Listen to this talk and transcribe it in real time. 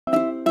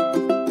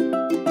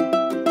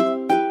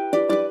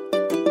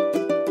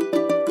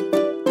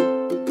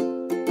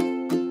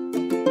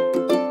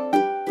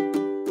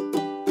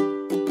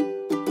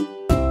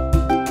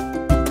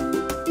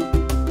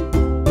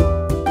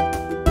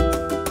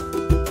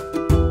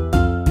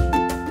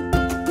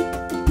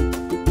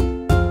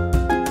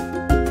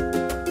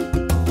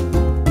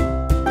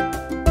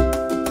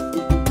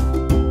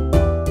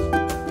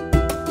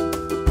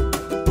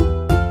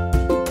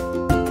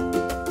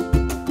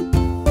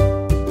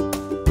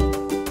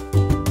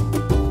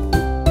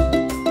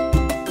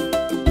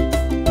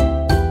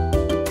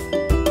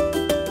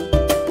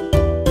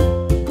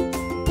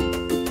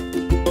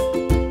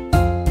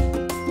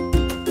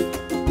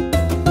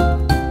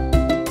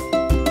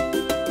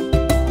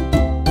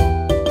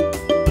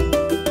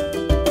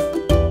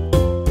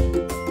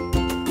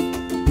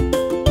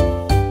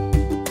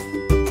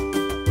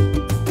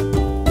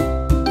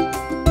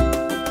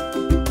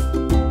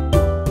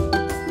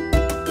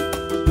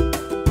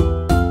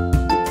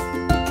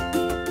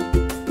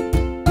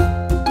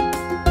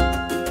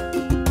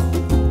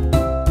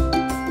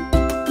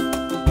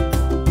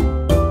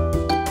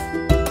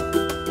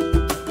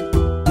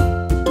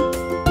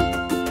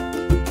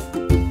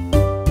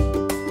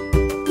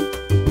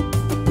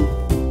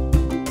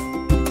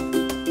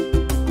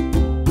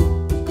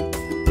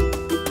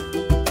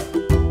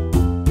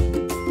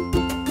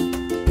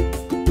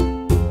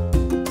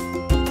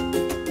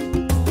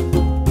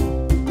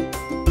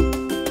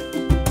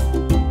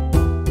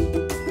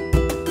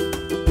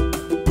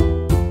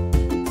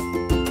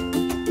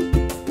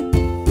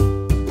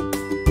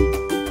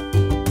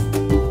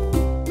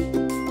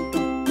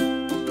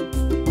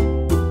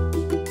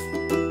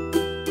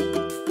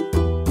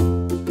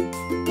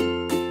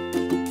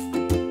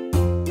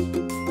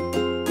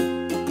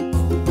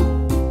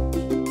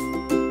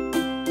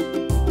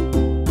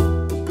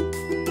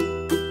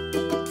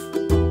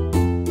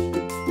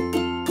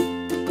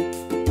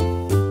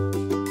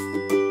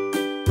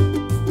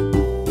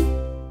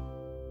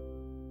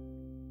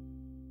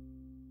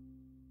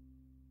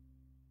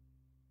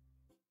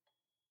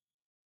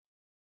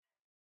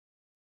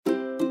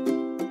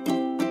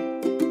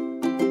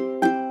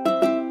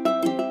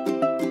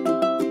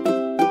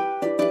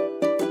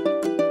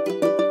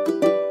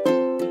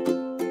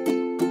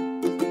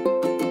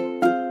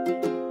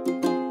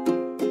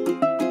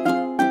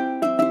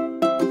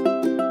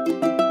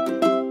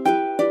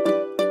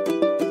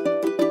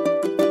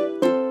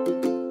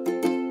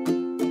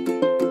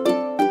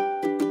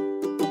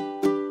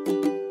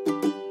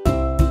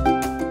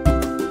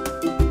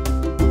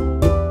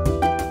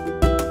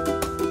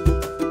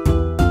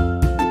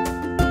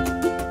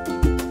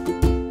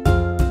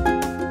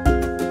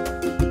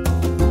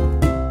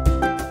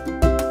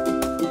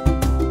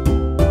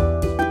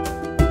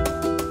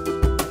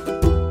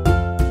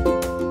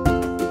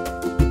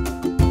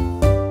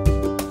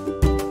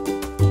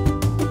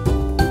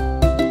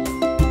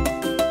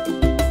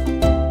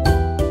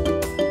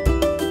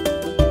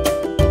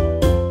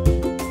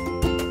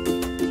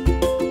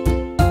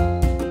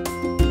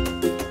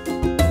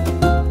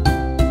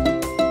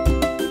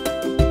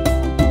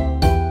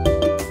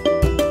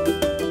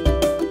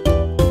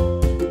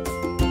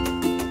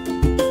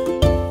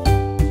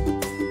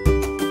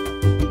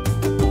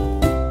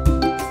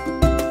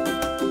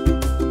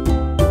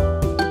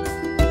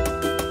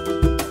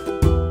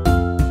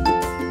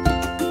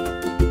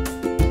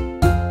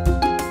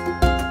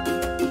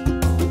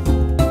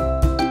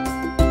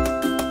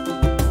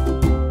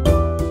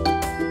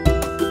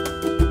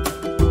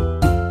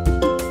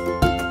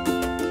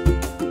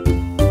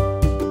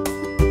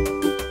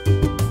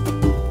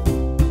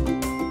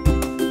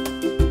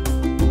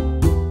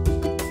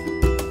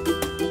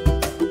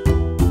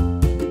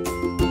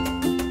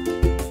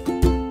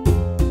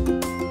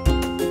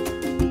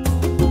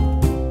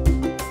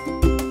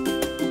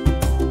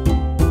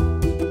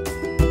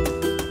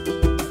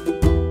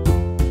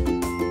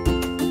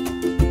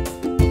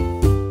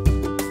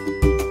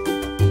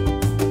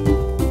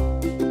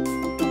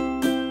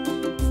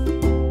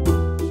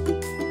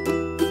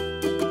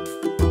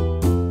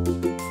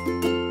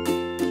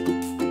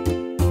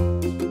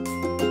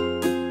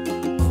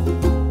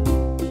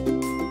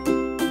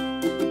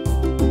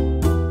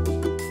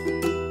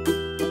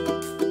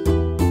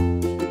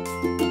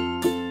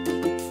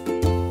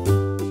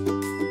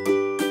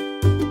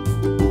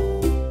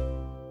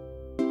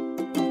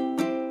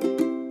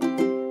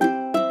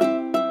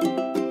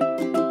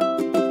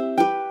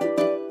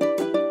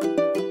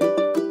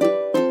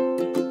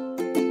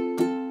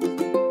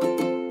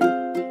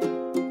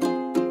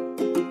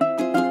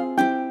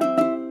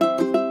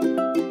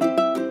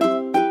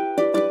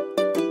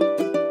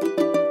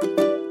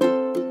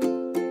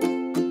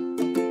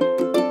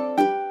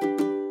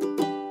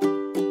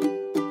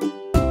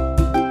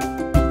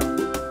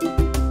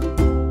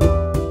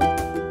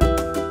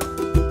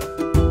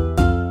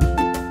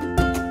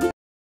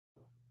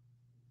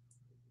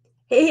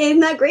Hey, isn't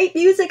that great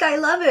music? I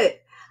love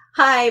it.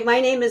 Hi, my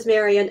name is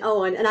Marion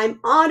Owen, and I'm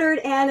honored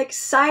and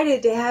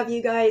excited to have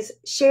you guys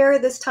share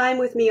this time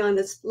with me on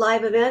this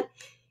live event.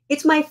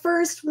 It's my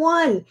first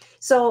one,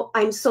 so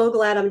I'm so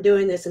glad I'm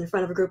doing this in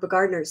front of a group of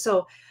gardeners.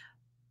 So,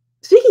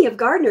 speaking of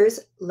gardeners,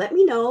 let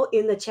me know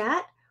in the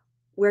chat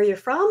where you're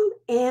from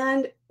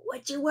and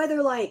what's your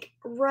weather like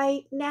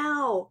right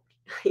now.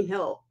 I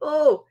know.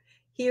 Oh,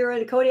 here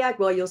in Kodiak,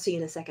 well, you'll see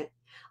in a second.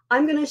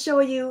 I'm going to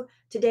show you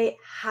today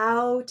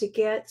how to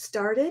get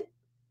started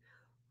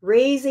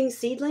raising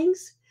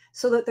seedlings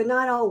so that they're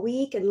not all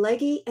weak and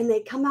leggy and they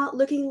come out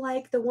looking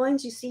like the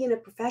ones you see in a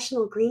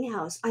professional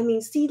greenhouse. I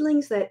mean,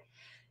 seedlings that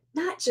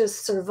not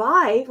just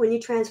survive when you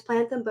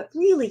transplant them, but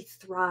really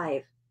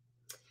thrive.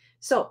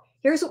 So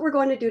here's what we're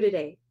going to do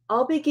today.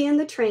 I'll begin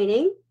the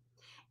training,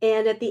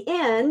 and at the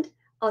end,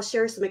 I'll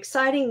share some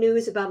exciting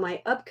news about my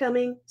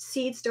upcoming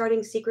Seed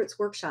Starting Secrets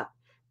workshop.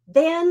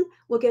 Then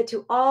we'll get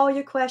to all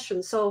your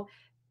questions. So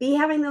be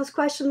having those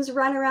questions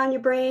run around your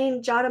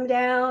brain, jot them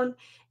down.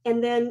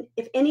 And then,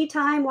 if any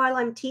time while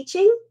I'm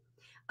teaching,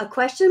 a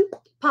question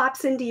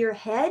pops into your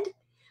head,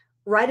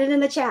 write it in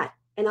the chat,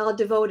 and I'll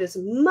devote as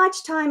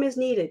much time as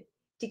needed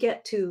to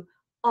get to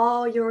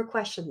all your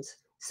questions.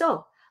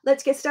 So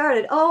let's get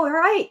started. Oh, all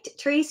right.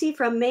 Tracy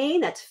from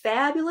Maine, that's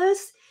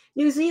fabulous.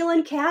 New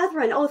Zealand,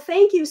 Catherine. Oh,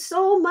 thank you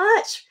so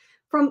much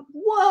from,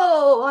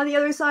 whoa, on the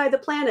other side of the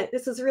planet.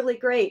 This is really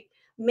great.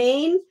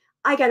 Maine,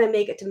 I got to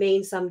make it to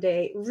Maine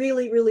someday.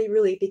 Really, really,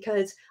 really,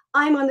 because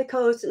I'm on the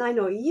coast and I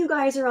know you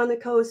guys are on the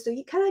coast. So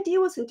you kind of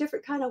deal with some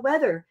different kind of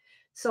weather.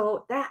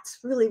 So that's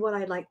really what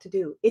I'd like to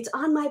do. It's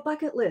on my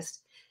bucket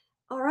list.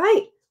 All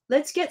right,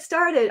 let's get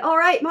started. All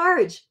right,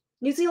 Marge,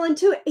 New Zealand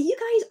too. You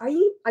guys,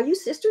 are you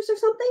sisters or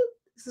something?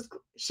 This is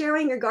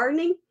sharing your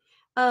gardening.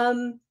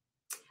 Um,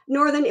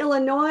 Northern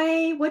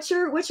Illinois. What's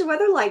your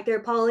weather like there,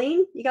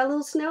 Pauline? You got a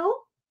little snow?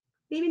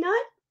 Maybe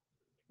not.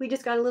 We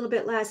just got a little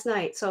bit last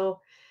night, so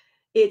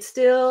it's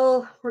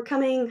still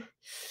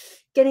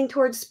getting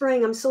towards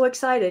spring. I'm so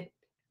excited.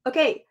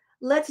 Okay,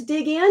 let's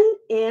dig in,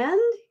 and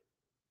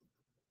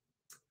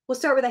we'll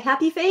start with a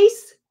happy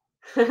face.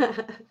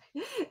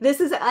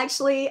 This is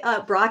actually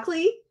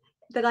broccoli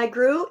that I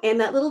grew, and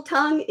that little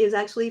tongue is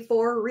actually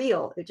for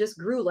real. It just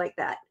grew like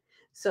that.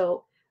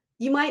 So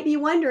you might be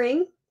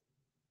wondering,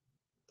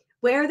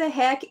 where the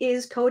heck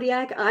is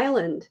Kodiak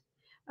Island?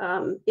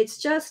 It's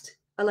just,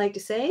 I like to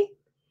say,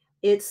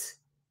 it's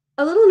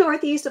a little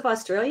northeast of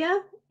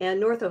Australia and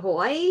north of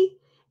Hawaii.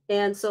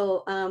 And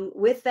so,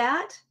 with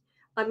that,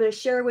 I'm going to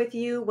share with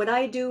you what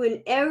I do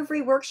in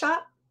every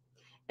workshop,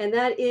 and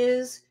that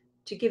is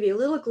to give you a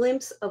little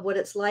glimpse of what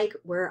it's like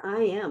where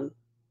I am.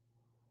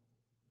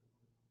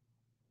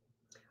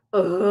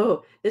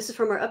 Oh, this is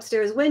from our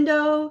upstairs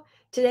window.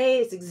 Today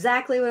is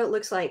exactly what it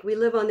looks like. We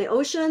live on the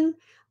ocean.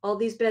 All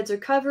these beds are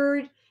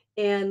covered,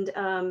 and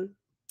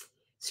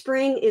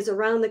spring is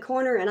around the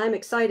corner, and I'm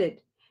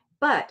excited.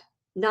 But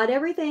not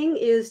everything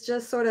is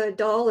just sort of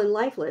dull and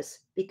lifeless,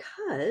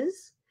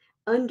 because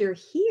under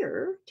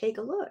here, take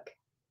a look.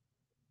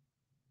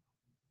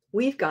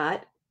 We've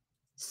got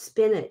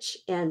spinach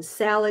and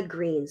salad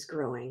greens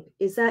growing.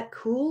 Is that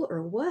cool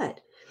or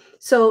what?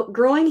 So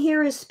growing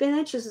here is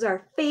spinach. This is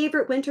our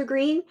favorite winter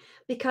green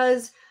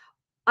because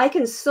I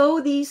can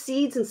sow these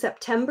seeds in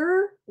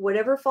September,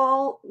 whatever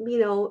fall,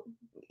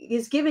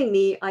 is giving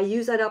me. I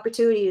use that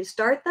opportunity to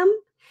start them,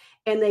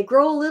 and they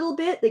grow a little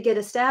bit, they get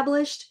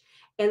established,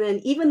 and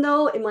then even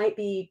though it might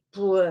be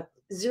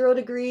 0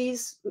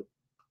 degrees,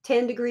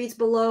 10 degrees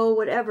below,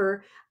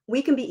 whatever,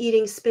 we can be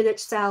eating spinach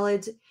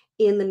salads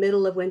in the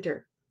middle of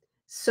winter.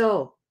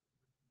 So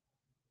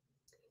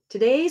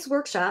today's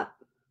workshop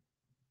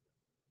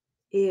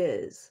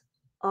is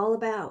all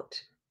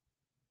about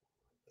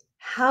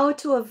how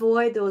to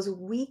avoid those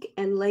weak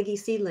and leggy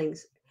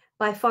seedlings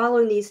by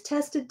following these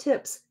tested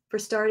tips for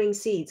starting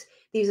seeds.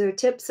 These are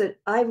tips that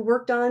I've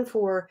worked on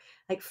for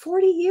like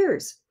 40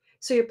 years.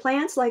 So your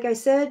plants, like I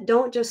said,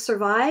 don't just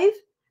survive,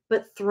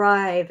 but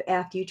thrive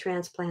after you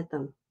transplant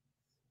them.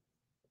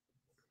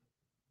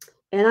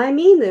 And I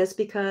mean this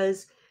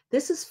because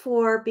this is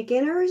for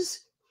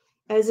beginners,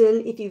 as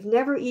in if you've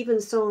never even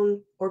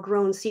sown or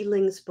grown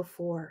seedlings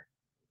before.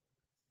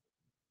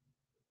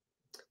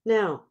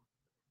 Now,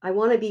 I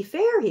want to be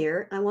fair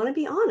here. I want to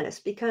be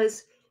honest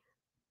because,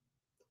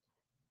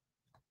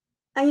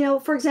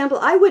 for example,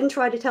 I wouldn't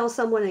try to tell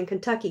someone in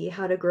Kentucky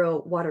how to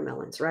grow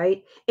watermelons,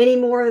 right? Any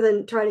more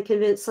than try to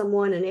convince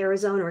someone in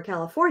Arizona or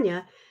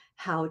California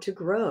how to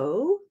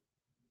grow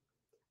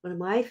one of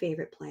my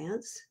favorite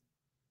plants,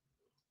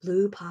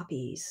 blue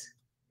poppies.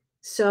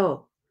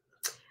 So,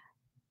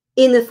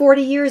 in the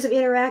 40 years of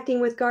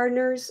interacting with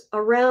gardeners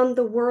around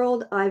the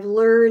world,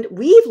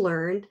 we've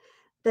learned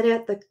that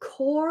at the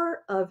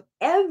core of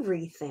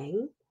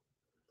everything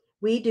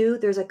we do,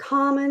 there's a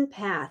common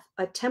path,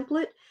 a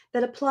template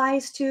that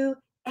applies to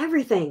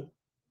everything.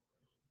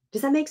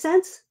 Does that make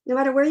sense? No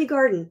matter where you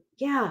garden.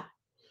 Yeah.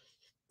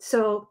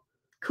 So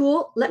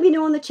cool. Let me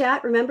know in the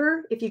chat.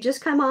 Remember, if you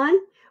just come on,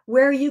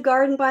 where you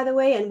garden, by the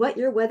way, and what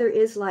your weather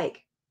is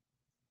like.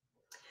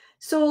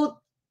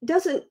 So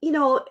doesn't,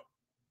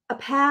 a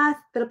path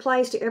that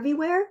applies to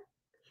everywhere.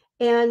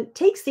 And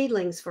take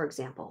seedlings, for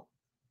example.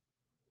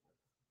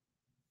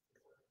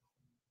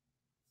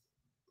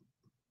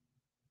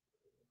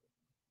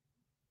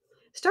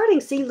 Starting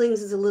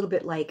seedlings is a little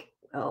bit like,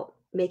 well,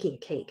 making a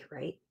cake,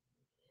 right?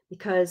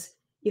 Because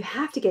you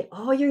have to get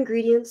all your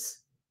ingredients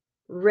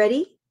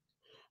ready,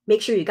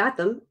 make sure you got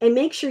them, and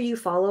make sure you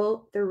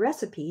follow the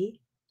recipe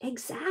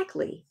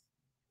exactly.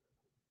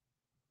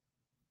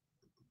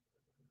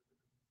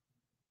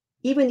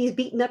 Even these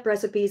beaten up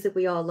recipes that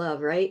we all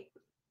love, right?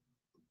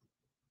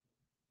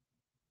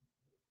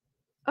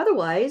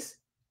 Otherwise,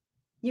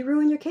 you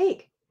ruin your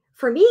cake.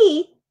 For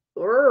me,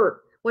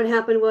 what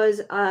happened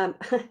was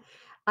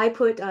I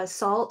put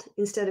salt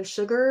instead of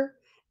sugar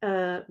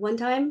one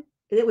time,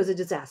 and it was a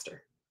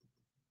disaster.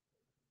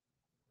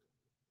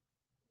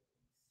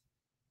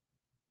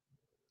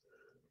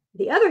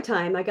 The other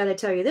time, I got to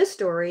tell you this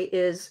story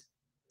is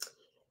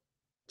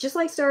just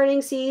like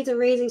starting seeds and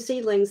raising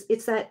seedlings,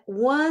 it's that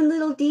one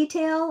little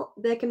detail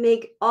that can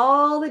make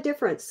all the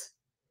difference.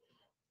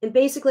 And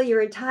basically,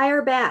 your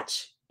entire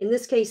batch, in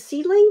this case,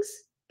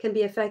 seedlings, can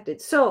be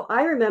affected. So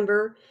I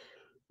remember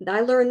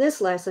I learned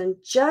this lesson,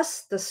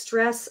 just the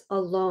stress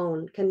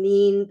alone can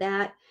mean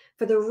that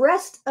for the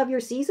rest of your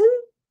season,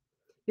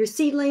 your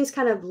seedlings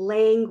kind of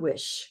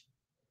languish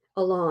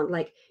along.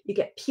 Like you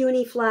get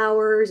puny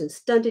flowers and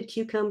stunted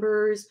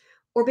cucumbers,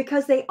 or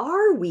because they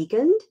are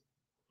weakened,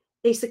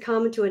 they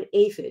succumb to an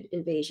aphid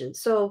invasion.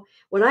 So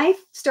when I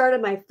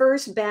started my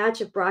first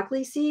batch of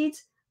broccoli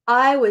seeds,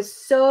 I was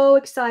so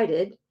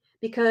excited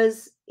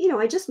because,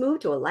 I just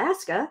moved to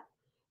Alaska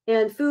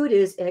and food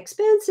is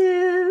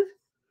expensive.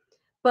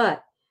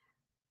 But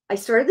I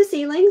started the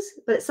seedlings,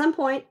 but at some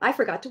point I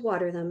forgot to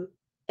water them.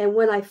 And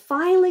when I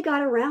finally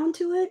got around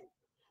to it,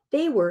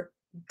 they were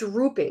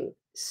drooping,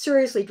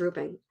 seriously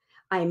drooping.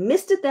 I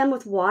misted them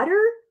with water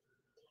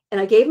and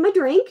I gave them a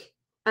drink.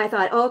 I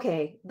thought,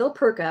 okay, they'll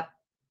perk up,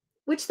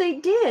 which they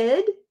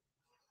did.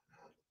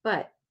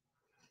 But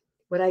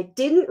what I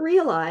didn't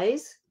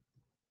realize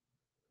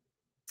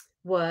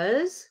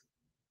was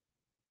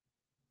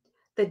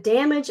the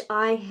damage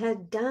I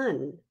had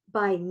done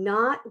by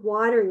not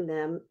watering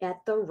them at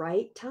the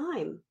right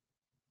time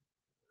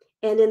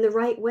and in the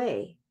right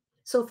way.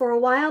 So for a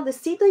while, the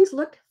seedlings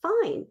looked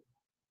fine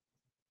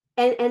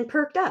and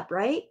perked up,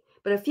 right?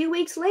 But a few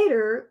weeks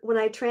later, when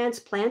I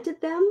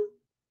transplanted them,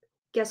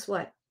 guess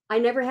what? I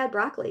never had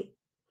broccoli.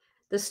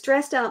 The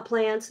stressed out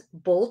plants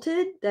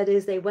bolted, that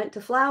is, they went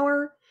to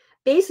flower,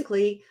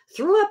 basically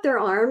threw up their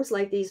arms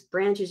like these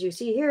branches you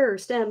see here, or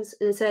stems,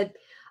 and said,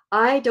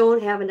 I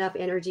don't have enough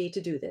energy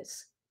to do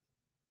this.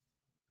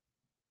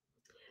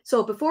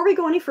 So before we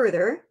go any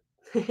further,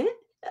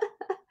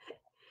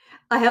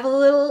 I have a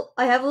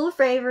little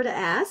favor to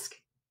ask,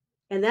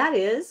 and that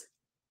is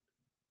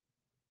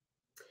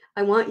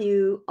I want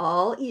you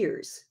all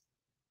ears,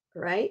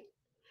 right?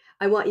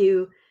 I want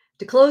you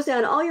to close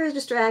down all your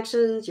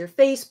distractions, your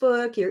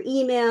Facebook, your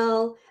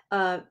email,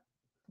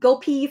 go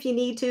pee if you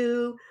need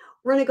to.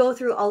 We're going to go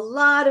through a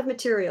lot of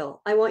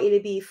material. I want you to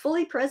be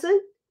fully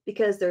present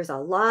because there's a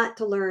lot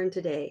to learn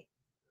today.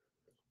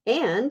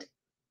 And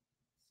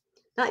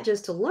not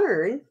just to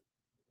learn,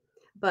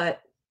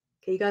 but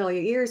okay, you got all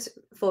your ears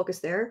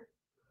focused there.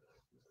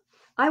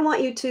 I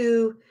want you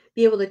to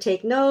be able to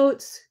take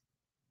notes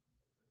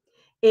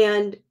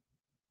and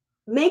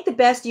make the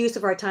best use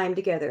of our time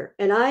together.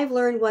 And I've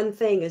learned one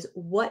thing is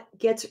what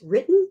gets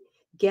written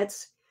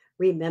gets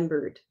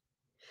remembered.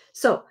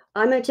 So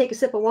I'm going to take a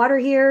sip of water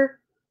here.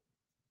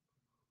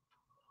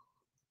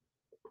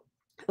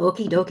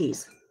 Okie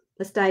dokies.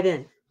 Let's dive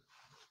in.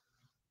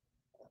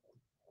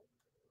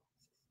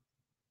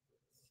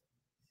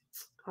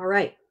 All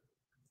right.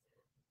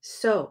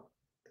 So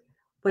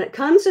when it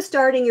comes to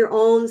starting your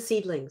own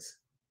seedlings,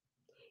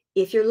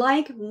 if you're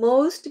like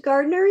most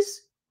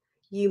gardeners,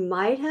 you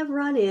might have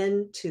run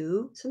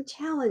into some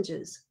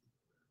challenges.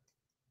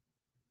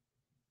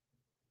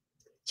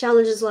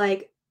 Challenges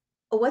like,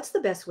 oh, what's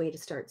the best way to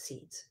start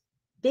seeds?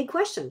 Big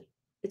question.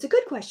 It's a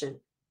good question.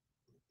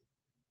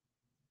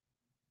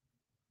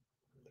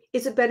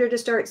 Is it better to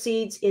start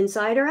seeds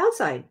inside or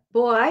outside?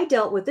 Boy, I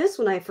dealt with this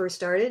when I first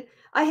started.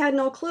 I had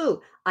no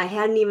clue. I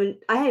hadn't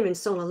even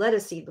sown a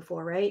lettuce seed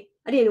before, right?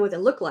 I didn't know what it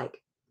looked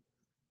like.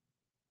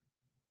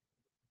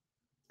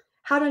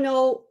 How to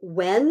know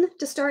when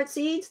to start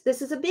seeds?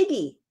 This is a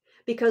biggie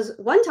because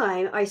one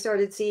time I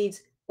started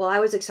seeds. Well, I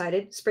was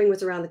excited. Spring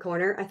was around the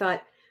corner. I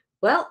thought,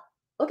 well,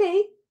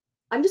 okay,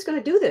 I'm just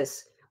going to do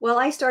this. Well,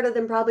 I started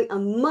them probably a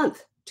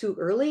month too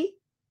early,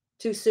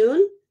 too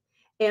soon.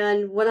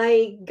 And when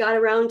I got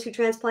around to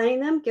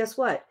transplanting them, guess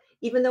what?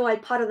 Even though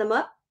I'd potted them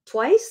up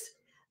twice,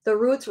 the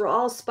roots were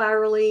all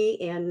spirally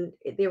and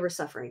they were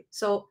suffering.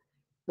 So,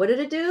 what did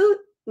it do?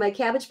 My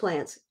cabbage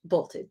plants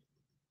bolted.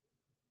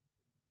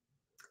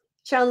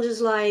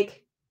 Challenges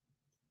like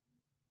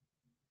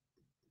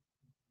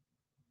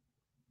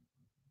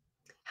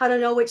how to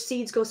know which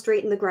seeds go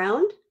straight in the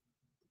ground.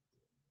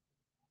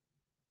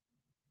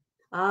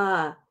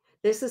 Ah,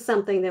 this is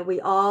something that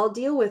we all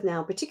deal with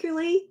now,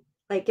 particularly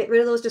like get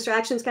rid of those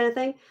distractions kind of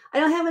thing. I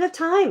don't have enough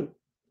time.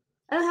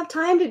 I don't have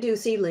time to do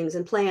seedlings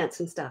and plants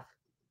and stuff.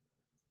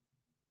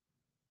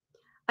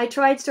 I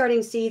tried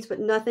starting seeds, but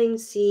nothing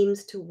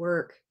seems to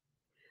work.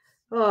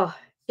 Oh,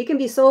 it can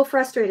be so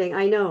frustrating,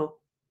 I know.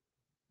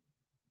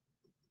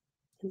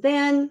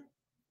 Then,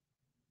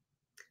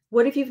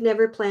 what if you've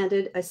never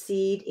planted a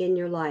seed in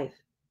your life?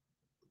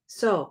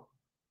 So,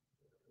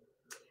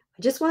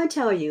 I just want to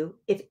tell you,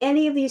 if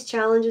any of these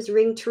challenges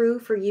ring true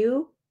for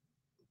you,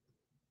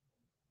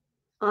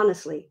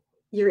 honestly,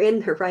 you're in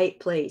the right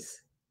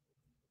place.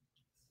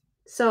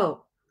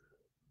 So,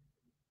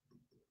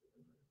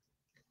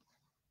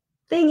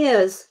 thing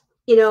is,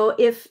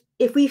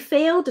 if we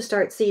fail to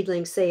start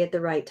seedlings, say at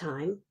the right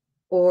time,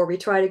 or we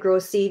try to grow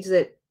seeds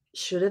that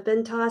should have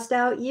been tossed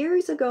out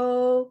years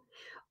ago,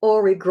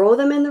 or we grow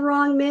them in the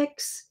wrong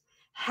mix,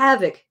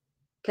 havoc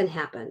can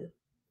happen.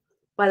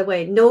 By the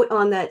way, note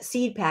on that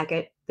seed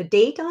packet, the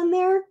date on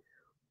there,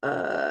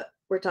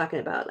 we're talking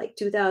about like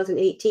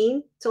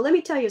 2018. So let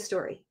me tell you a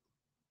story.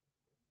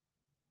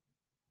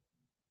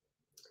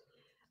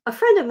 A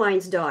friend of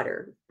mine's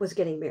daughter was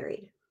getting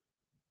married,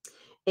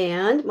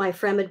 and my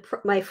friend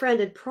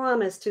had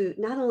promised to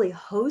not only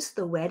host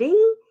the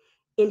wedding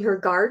in her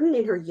garden,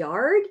 in her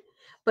yard,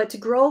 but to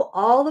grow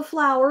all the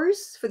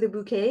flowers for the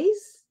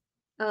bouquets,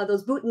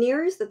 those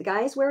boutonnieres that the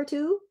guys wear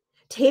too,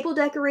 table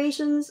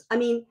decorations. I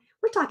mean,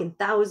 we're talking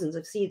thousands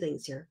of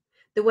seedlings here.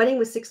 The wedding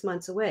was 6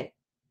 months away.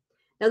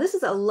 Now, this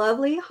is a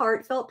lovely,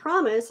 heartfelt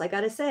promise, I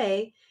gotta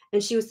say.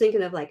 And she was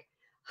thinking of like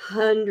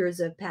hundreds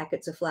of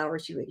packets of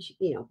flowers. She was,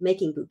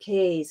 making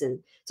bouquets. And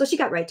so she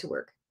got right to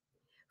work.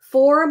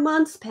 4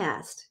 months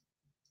passed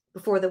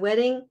before the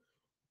wedding.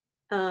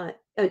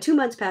 2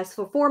 months passed.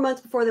 So 4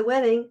 months before the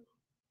wedding.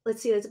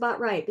 Let's see, that's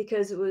about right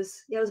because it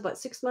was about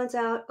 6 months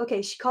out.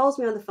 Okay, she calls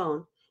me on the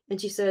phone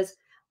and she says,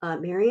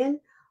 Marion,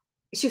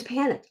 she was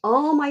panicked.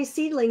 All my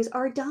seedlings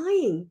are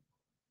dying,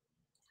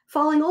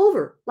 falling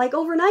over. Like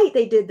overnight,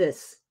 they did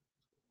this.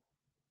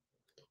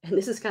 And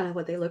this is kind of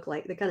what they look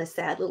like. They're kind of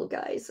sad little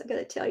guys. I got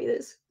to tell you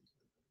this.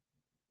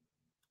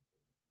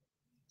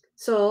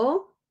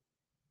 So,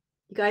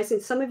 you guys,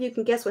 and some of you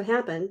can guess what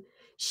happened.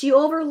 She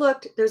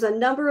overlooked, there's a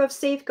number of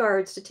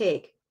safeguards to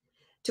take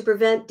to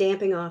prevent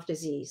damping off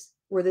disease,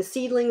 where the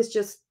seedlings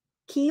just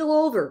keel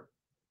over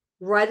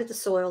right at the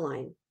soil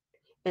line.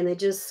 And they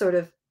just sort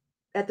of,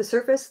 at the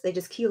surface, they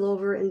just keel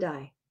over and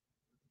die.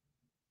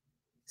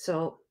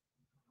 So,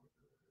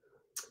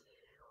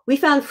 we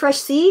found fresh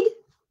seed.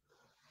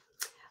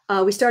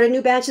 We started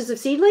new batches of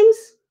seedlings.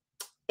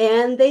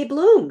 And they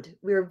bloomed.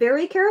 We were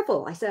very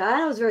careful.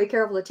 I was very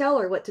careful to tell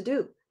her what to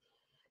do.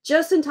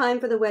 Just in time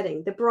for the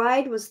wedding. The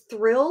bride was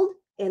thrilled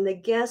and the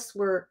guests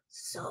were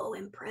so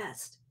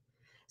impressed.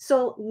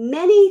 So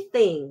many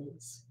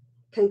things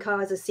can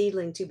cause a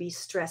seedling to be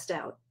stressed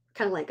out,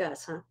 kind of like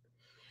us, huh?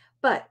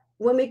 But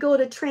when we go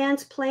to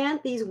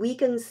transplant these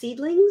weakened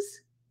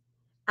seedlings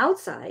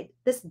outside,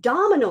 this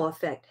domino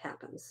effect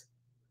happens.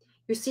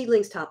 Your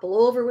seedlings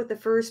topple over with the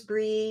first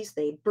breeze.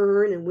 They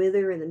burn and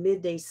wither in the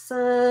midday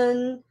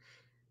sun.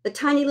 The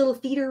tiny little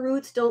feeder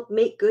roots don't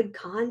make good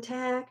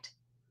contact.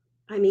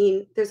 I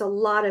mean, there's a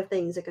lot of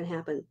things that can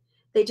happen.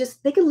 They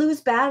can lose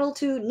battle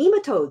to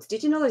nematodes.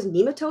 Did you know there's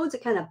nematodes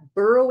that kind of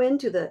burrow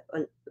into the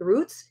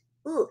roots?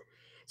 Ugh.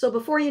 So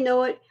before you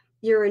know it,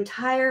 your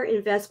entire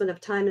investment of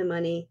time and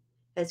money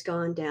has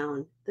gone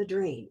down the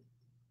drain.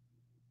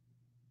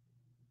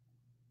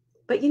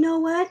 But you know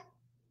what?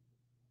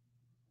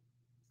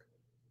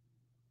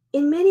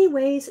 In many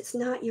ways, it's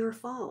not your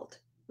fault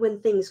when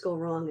things go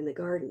wrong in the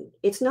garden.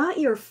 It's not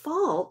your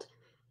fault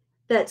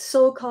that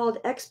so-called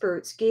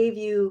experts gave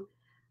you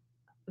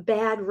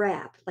bad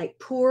rap, like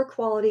poor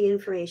quality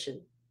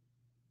information,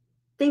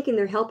 thinking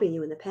they're helping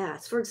you in the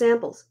past. For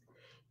examples,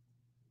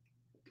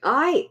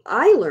 I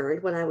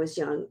learned when I was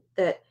young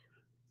that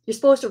you're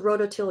supposed to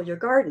rototill your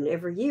garden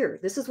every year.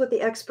 This is what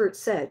the experts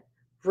said.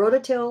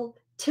 Rototill,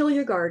 till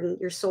your garden,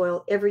 your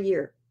soil every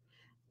year.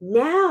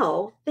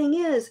 Now, thing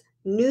is,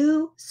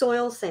 new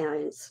soil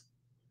science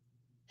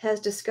has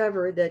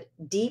discovered that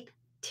deep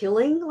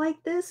tilling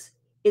like this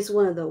is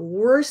one of the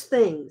worst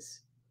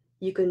things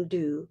you can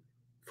do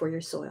for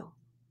your soil.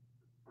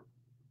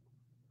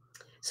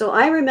 So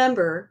I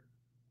remember,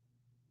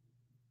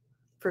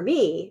 for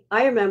me,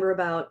 I remember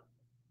about,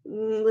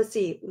 let's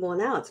see, well,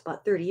 now it's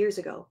about 30 years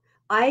ago.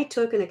 I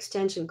took an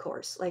extension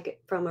course,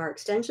 like from our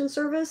extension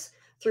service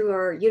through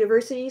our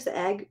universities, the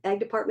ag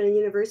department in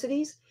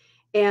universities.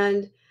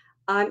 And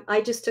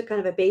I just took kind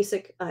of a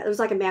basic, it was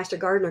like a master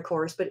gardener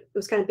course, but it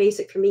was kind of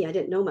basic for me. I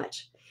didn't know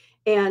much.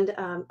 And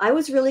I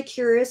was really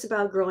curious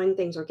about growing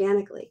things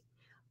organically.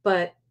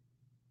 But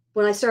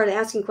when I started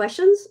asking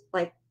questions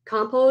like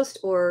compost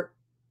or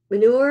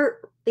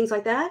manure, things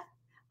like that,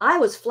 I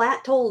was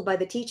flat told by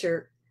the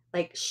teacher,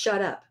 like,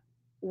 shut up.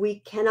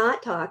 We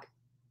cannot talk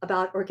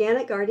about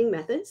organic gardening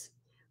methods.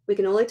 We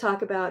can only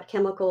talk about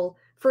chemical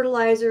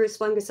fertilizers,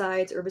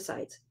 fungicides,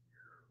 herbicides.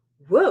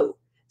 Whoa.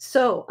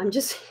 So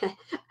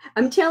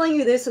I'm telling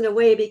you this in a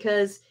way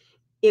because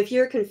if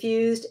you're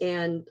confused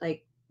and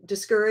like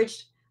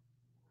discouraged,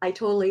 I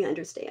totally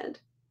understand.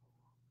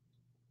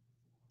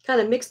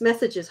 Kind of mixed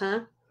messages,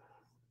 huh?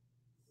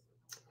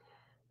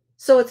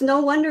 So it's no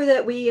wonder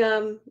that we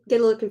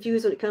get a little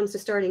confused when it comes to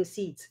starting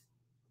seeds.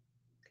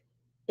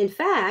 In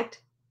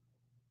fact,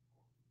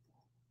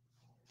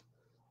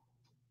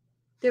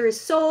 there is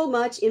so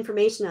much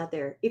information out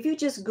there. If you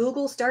just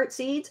Google start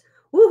seeds,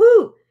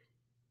 woohoo!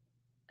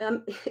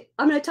 Um,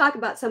 I'm going to talk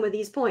about some of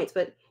these points,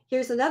 but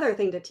here's another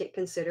thing to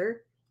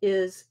consider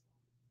is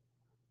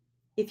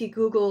if you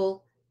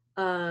Google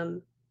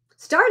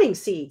starting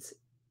seeds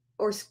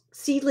or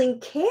seedling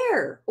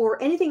care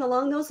or anything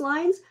along those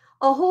lines,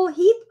 a whole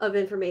heap of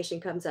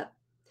information comes up.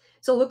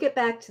 So we'll get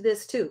back to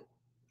this too,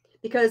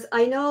 because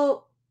I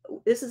know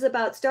this is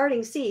about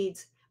starting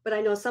seeds, but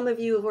I know some of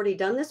you have already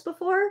done this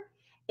before,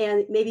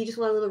 and maybe you just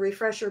want a little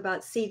refresher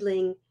about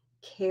seedling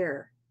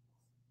care.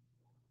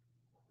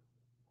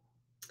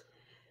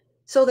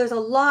 So there's a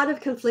lot of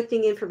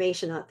conflicting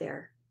information out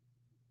there.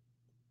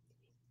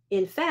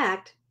 In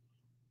fact,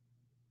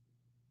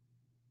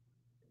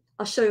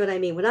 I'll show you what I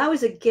mean. When I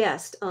was a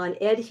guest on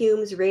Ed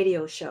Hume's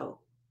radio show,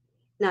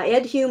 now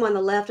Ed Hume on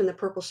the left in the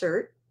purple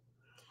shirt,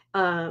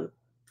 um,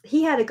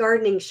 he had a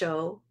gardening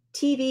show,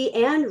 TV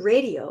and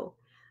radio,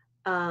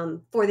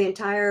 for the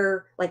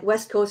entire like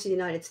West Coast of the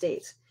United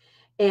States,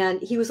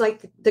 and he was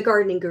like the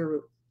gardening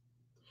guru.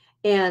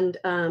 And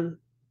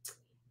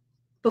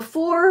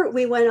before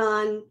we went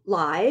on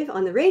live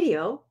on the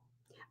radio,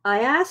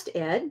 I asked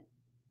Ed.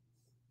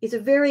 He's a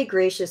very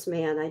gracious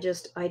man.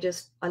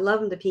 I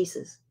love him to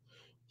pieces.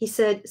 He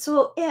said,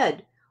 "So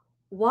Ed,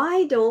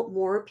 why don't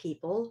more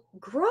people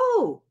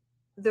grow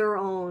their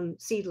own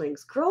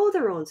seedlings, grow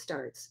their own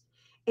starts?"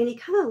 And he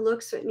kind of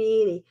looks at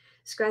me and he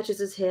scratches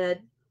his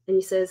head and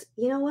he says,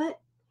 "You know what?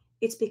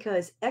 It's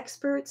because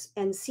experts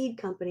and seed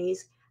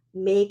companies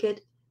make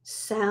it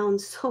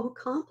sound so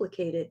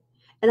complicated."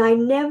 And I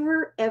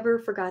never, ever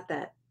forgot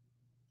that.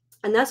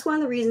 And that's one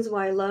of the reasons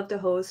why I love to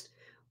host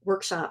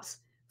workshops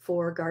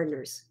for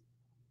gardeners.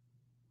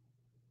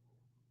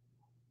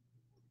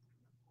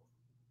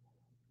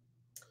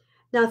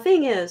 Now, the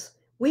thing is,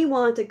 we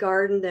want a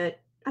garden that,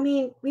 I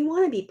mean, we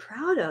want to be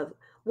proud of,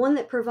 one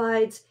that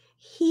provides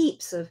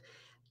heaps of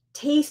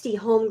tasty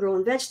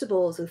homegrown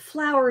vegetables and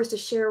flowers to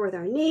share with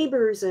our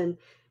neighbors and,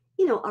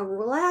 a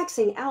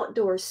relaxing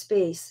outdoor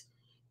space.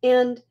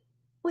 And,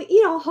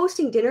 well,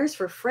 hosting dinners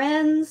for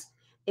friends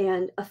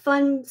and a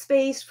fun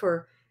space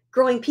for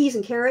growing peas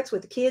and carrots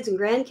with the kids and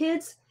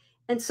grandkids.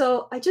 And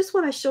so I just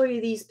want to show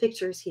you these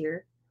pictures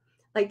here.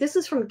 Like this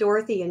is from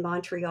Dorothy in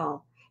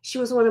Montreal. She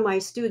was one of my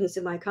students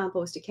in my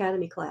Compost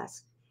Academy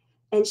class.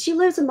 And she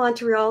lives in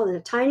Montreal in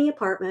a tiny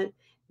apartment.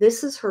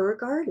 This is her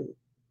garden.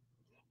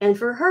 And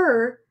for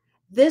her,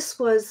 this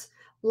was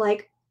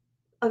like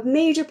a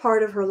major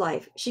part of her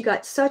life. She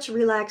got such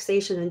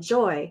relaxation and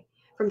joy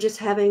from just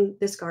having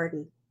this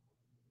garden.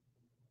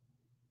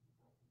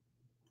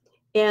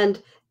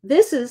 And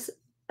this is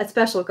a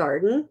special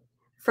garden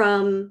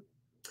from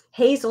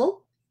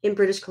Hazel in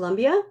British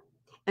Columbia.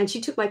 And she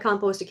took my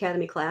Compost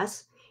Academy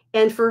class.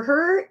 And for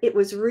her, it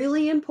was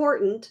really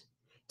important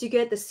to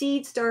get the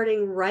seed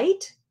starting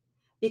right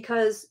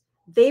because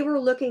they were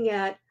looking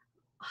at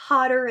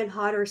hotter and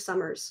hotter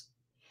summers.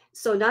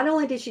 So not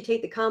only did she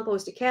take the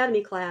Compost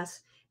Academy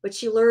class, but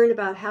she learned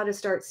about how to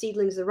start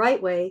seedlings the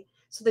right way.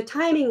 So the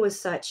timing was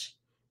such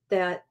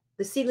that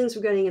the seedlings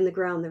were getting in the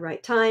ground the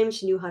right time.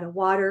 She knew how to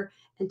water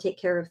and take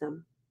care of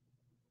them.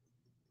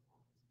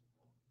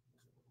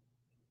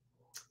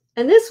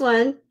 And this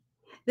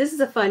is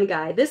a fun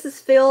guy. This is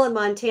Phil in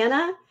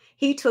Montana.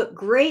 He took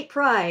great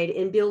pride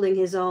in building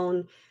his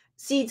own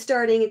seed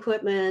starting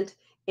equipment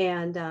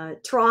and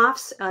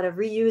troughs out of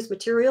reused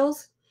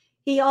materials.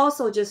 He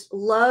also just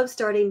loves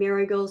starting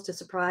marigolds to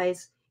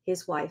surprise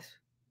his wife.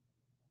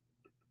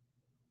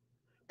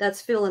 That's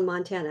Phil in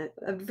Montana.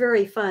 A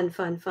very fun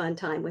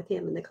time with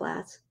him in the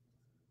class.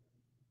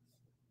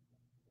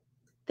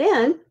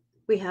 Then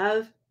we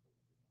have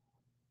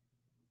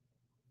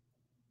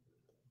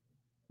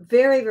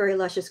very, very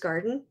luscious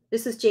garden.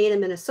 This is Jane in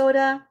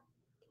Minnesota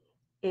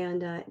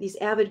and these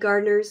avid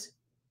gardeners.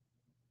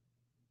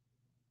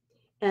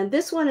 And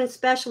this one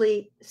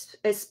especially is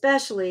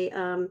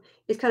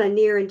kind of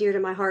near and dear to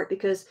my heart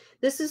because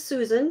this is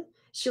Susan.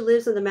 She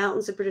lives in the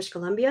mountains of British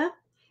Columbia.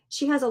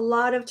 She has a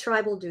lot of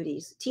tribal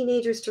duties,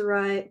 teenagers to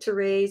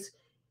raise.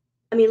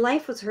 I mean,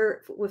 life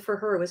for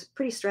her was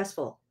pretty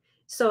stressful.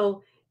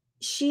 So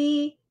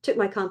she took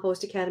my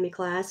Compost Academy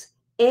class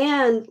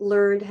and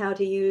learned how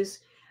to use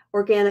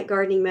organic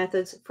gardening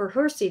methods for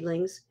her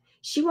seedlings.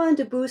 She wanted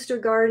to boost her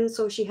garden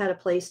so she had a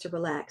place to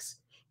relax.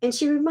 And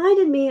she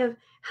reminded me of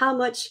how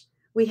much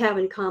we have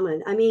in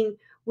common. I mean,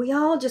 we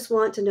all just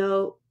want to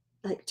know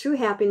like true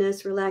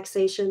happiness,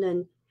 relaxation,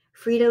 and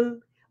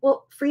freedom.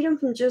 Well, freedom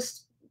from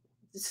just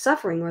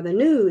suffering or the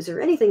news or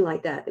anything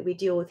like that we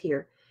deal with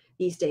here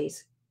these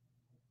days.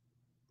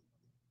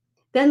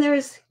 Then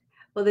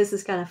well, this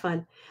is kind of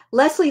fun.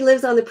 Leslie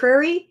lives on the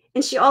prairie,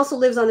 and she also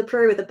lives on the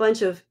prairie with a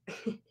bunch of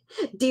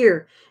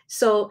deer.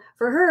 So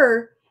for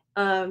her,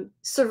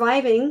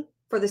 surviving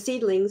for the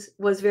seedlings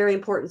was very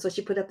important. So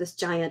she put up this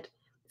giant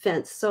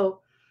fence.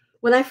 So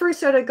when I first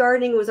started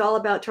gardening, it was all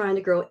about trying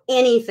to grow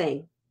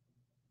anything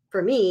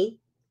for me.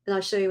 And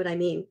I'll show you what I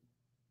mean.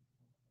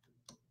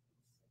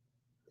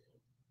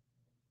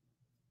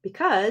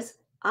 Because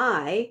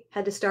I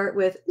had to start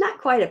with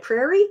not quite a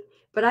prairie,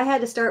 but I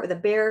had to start with a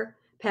bare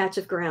patch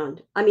of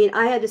ground. I mean,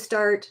 I had to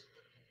start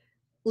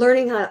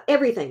learning how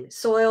everything,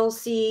 soil,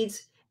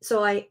 seeds.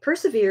 So I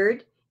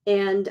persevered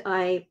and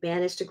I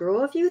managed to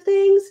grow a few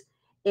things.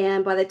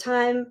 And by the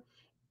time,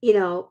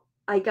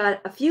 I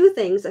got a few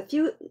things, a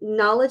few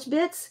knowledge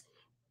bits,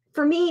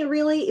 for me,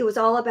 really, it was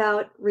all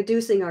about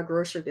reducing our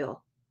grocery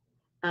bill.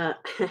 Uh,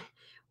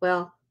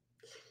 well,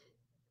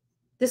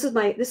 this is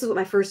what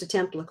my first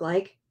attempt looked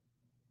like.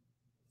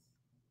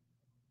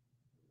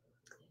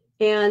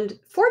 And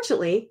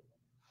fortunately,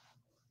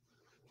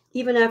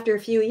 even after a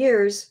few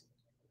years,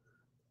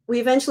 we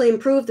eventually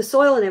improved the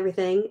soil and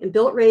everything and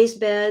built raised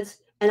beds.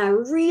 And I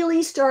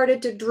really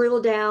started to drill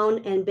down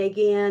and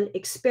began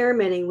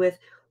experimenting with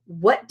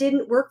what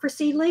didn't work for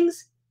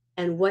seedlings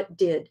and what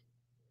did.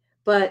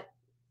 But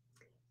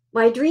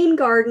my dream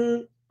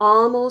garden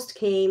almost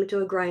came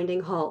to a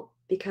grinding halt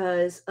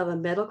because of a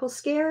medical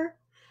scare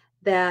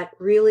that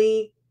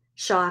really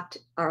shocked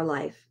our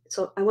life.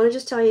 So I want to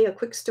just tell you a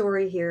quick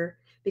story here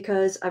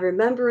because I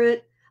remember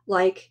it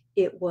like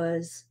it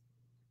was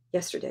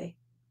yesterday.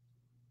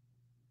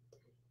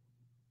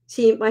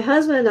 See, my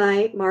husband and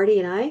I, Marty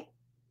and I,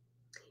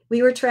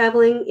 we were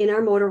traveling in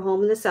our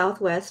motorhome in the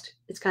Southwest.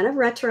 It's kind of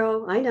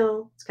retro. I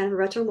know. It's kind of a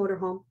retro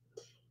motorhome.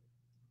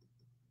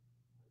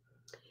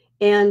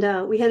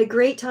 And we had a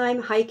great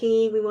time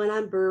hiking. We went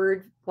on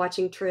bird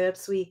watching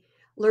trips. We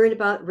learned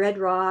about red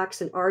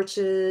rocks and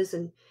arches,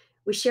 and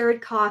we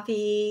shared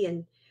coffee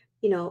and,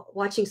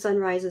 watching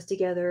sunrises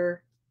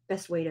together.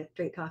 Best way to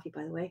drink coffee,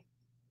 by the way.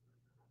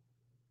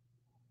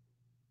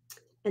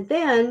 And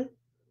then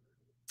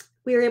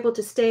we were able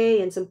to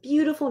stay in some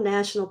beautiful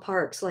national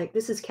parks. Like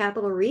this is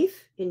Capitol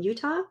Reef in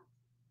Utah.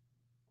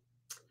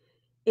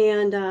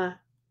 And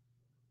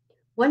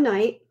one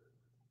night,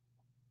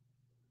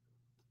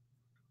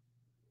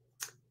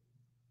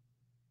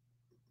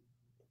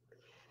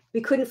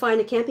 we couldn't find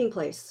a camping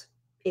place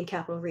in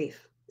Capitol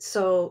Reef.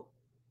 So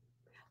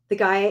the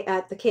guy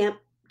at the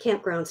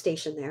campground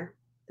station there,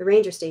 the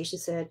ranger station,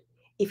 said,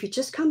 if you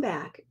just come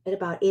back at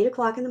about 8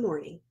 o'clock in the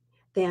morning,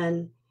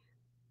 then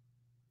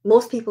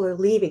most people are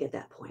leaving at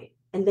that point.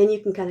 And then you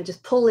can kind of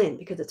just pull in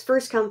because it's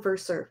first come,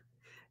 first serve.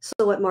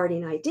 So what Marty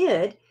and I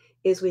did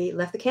is we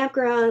left the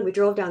campground, we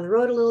drove down the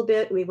road a little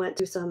bit, and we went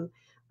to some,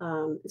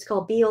 it's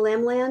called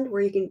BLM land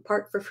where you can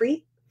park for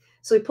free.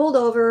 So we pulled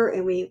over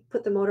and we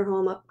put the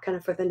motorhome up kind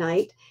of for the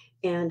night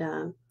and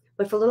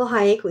went for a little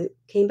hike. We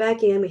came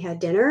back in, we had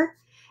dinner.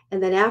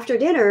 And then after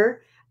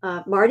dinner,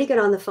 Marty got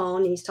on the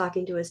phone and he's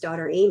talking to his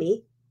daughter,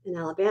 Amy, in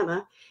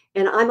Alabama.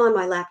 And I'm on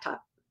my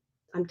laptop.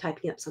 I'm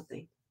typing up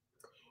something.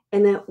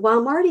 And then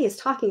while Marty is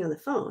talking on the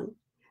phone,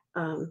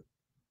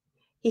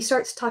 he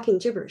starts talking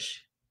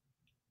gibberish,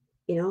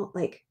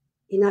 like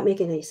he's not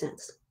making any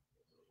sense.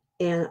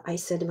 And I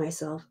said to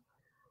myself,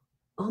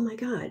 oh my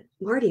God,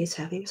 Marty is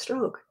having a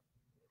stroke.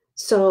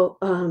 So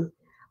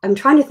I'm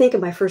trying to think of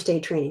my first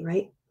aid training,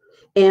 right?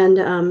 And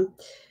I'm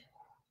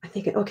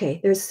thinking, okay,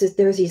 there's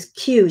these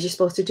cues you're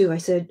supposed to do. I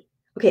said,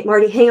 okay,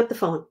 Marty, hang up the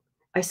phone.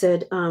 I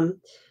said,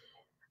 let's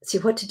see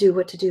what to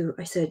do.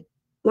 I said,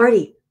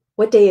 Marty,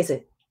 what day is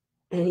it?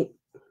 And he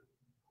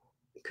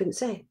couldn't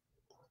say.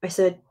 I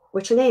said,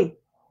 what's your name?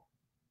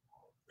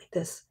 Like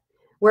this.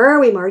 Where are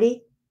we,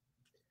 Marty?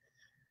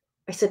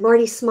 I said,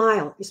 Marty,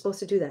 smile. You're supposed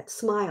to do that.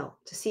 Smile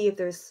to see if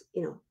there's,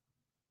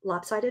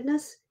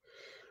 lopsidedness.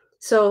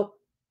 So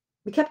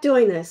we kept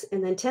doing this.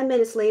 And then 10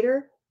 minutes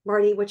later,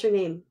 Marty, what's your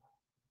name?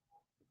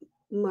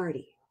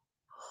 Marty.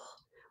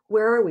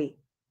 Where are we?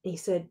 And he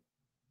said,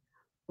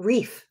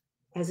 Reef,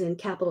 as in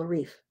Capitol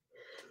Reef.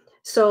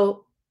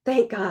 So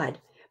thank God.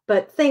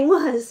 But thing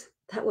was,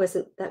 that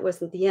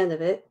wasn't the end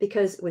of it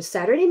because it was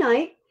Saturday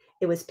night.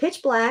 It was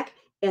pitch black.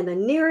 And the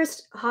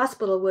nearest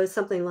hospital was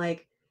something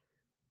like,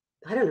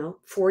 I don't know,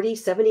 40,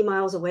 70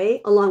 miles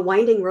away along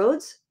winding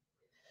roads.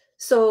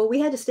 So we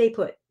had to stay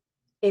put.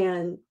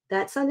 And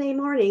that Sunday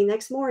morning,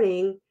 next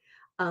morning,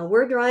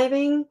 we're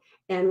driving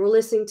and we're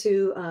listening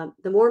to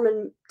the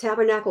Mormon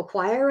Tabernacle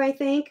Choir, I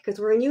think,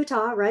 because we're in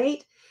Utah,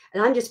 right?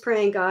 And I'm just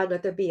praying, God,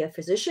 let there be a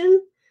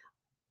physician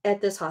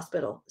at this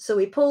hospital. So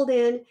we pulled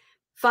in.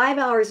 5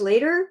 hours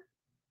later,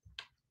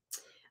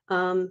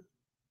 the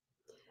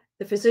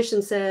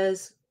physician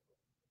says,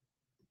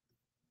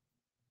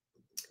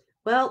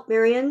 well,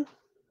 Marion,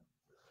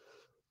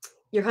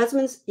 your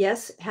husband's,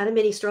 yes, had a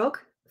mini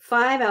stroke.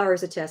 5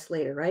 hours of test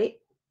later, right?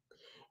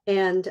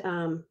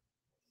 And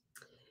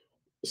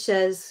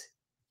says,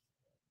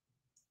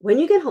 when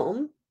you get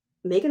home,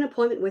 make an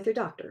appointment with your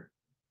doctor.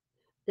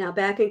 Now,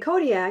 back in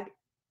Kodiak,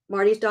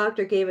 Marty's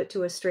doctor gave it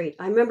to us straight.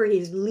 I remember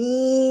he's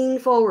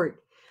leaned forward.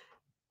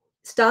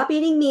 Stop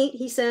eating meat,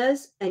 he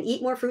says, and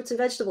eat more fruits and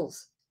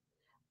vegetables.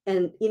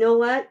 And you know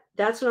what?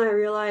 That's when I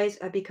realized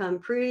I've become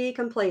pretty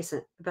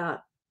complacent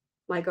about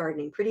my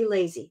gardening, pretty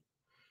lazy.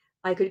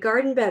 I could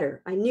garden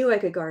better. I knew I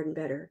could garden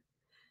better.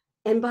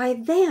 And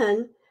by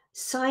then,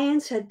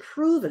 science had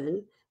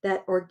proven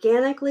that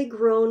organically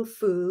grown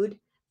food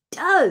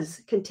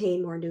does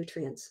contain more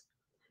nutrients.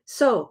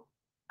 So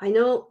I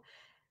know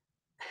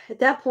at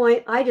that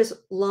point, I just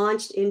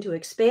launched into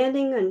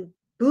expanding and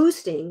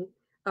boosting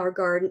our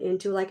garden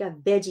into like a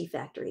veggie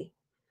factory,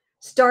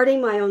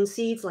 starting my own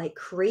seeds like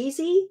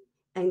crazy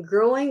and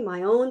growing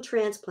my own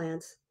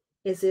transplants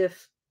as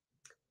if,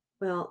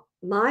 well,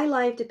 my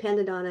life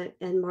depended on it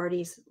and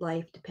Marty's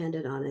life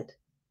depended on it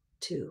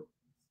too.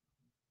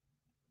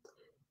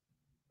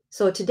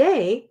 So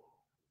today,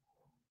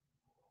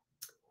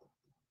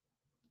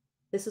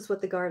 this is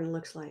what the garden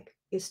looks like.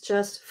 It's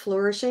just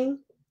flourishing,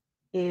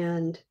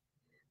 and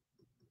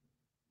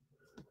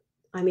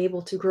I'm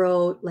able to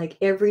grow like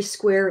every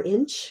square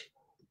inch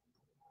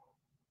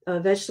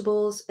of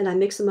vegetables, and I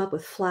mix them up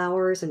with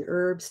flowers and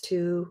herbs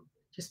too,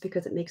 just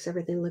because it makes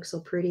everything look so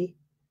pretty.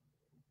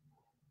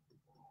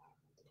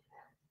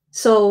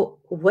 So,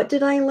 what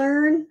did I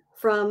learn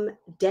from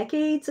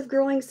decades of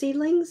growing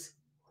seedlings?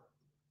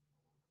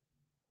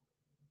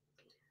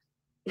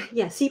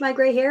 Yeah, see my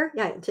gray hair?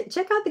 Yeah,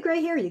 check out the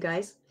gray hair, you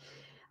guys.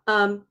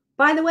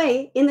 By the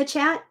way, in the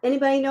chat,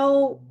 anybody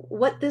know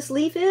what this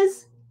leaf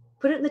is?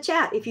 Put it in the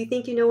chat if you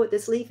think you know what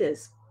this leaf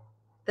is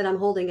that I'm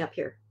holding up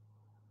here.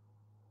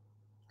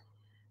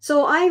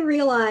 So I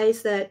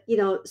realized that,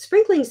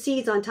 sprinkling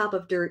seeds on top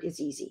of dirt is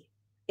easy.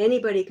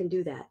 Anybody can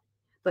do that.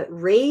 But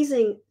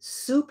raising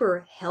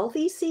super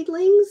healthy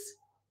seedlings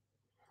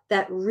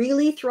that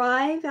really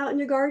thrive out in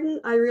your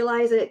garden, I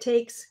realize that it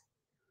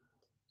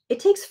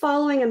takes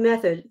following a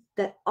method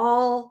that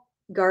all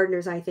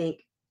gardeners, I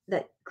think,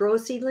 that grow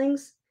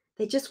seedlings,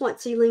 they just want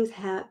seedlings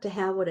to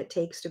have what it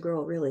takes to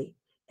grow, really.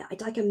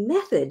 Like a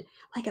method,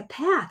 like a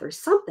path or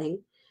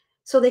something,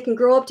 so they can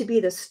grow up to be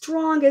the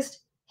strongest,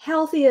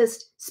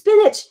 healthiest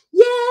spinach.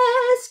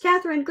 Yes,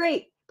 Catherine,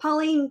 great.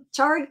 Pauline,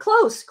 chard,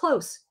 close,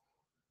 close.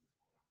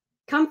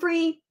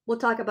 Comfrey, we'll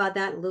talk about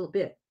that in a little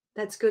bit.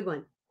 That's a good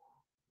one.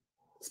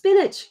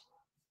 Spinach.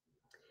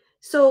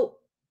 So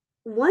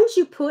once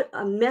you put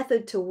a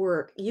method to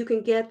work, you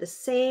can get the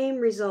same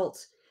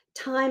results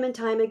time and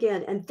time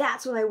again. And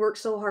that's what I work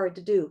so hard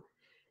to do.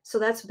 So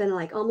that's been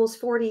like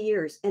almost 40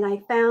 years. And I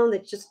found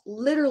that just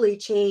literally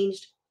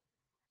changed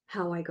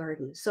how I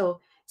garden. So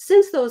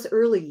since those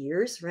early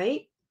years,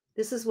 right,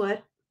 this is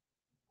what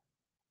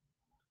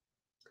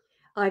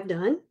I've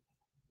done.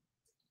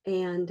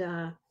 And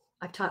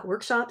I've taught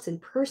workshops in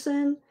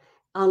person,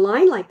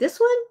 online, like this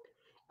one.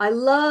 I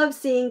love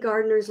seeing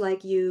gardeners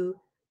like you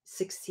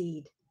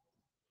succeed.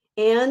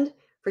 And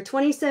for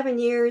 27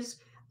 years,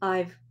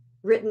 I've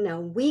written a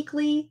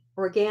weekly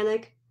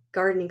organic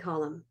gardening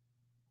column.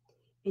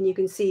 And you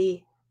can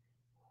see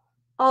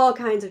all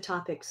kinds of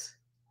topics.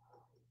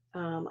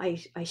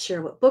 I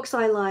share what books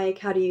I like,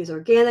 how to use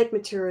organic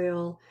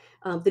material,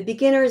 the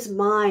beginner's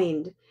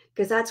mind,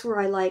 because that's where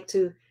I like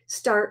to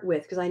start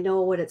with, because I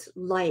know what it's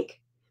like.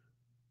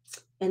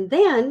 And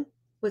then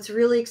what's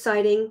really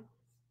exciting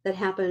that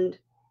happened,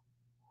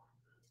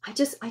 I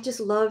just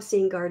love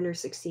seeing gardeners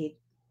succeed.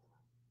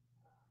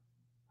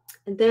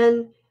 And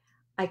then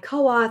I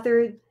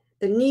co-authored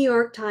the New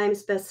York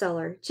Times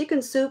bestseller,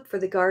 Chicken Soup for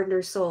the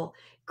Gardener's Soul.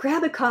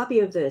 Grab a copy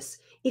of this.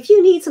 If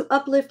you need some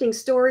uplifting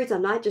stories,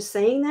 I'm not just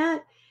saying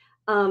that.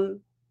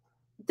 Um,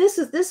 this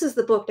is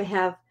the book to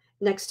have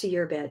next to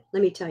your bed,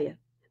 let me tell you.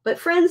 But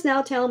friends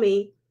now tell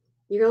me,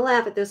 you're gonna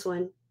laugh at this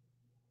one.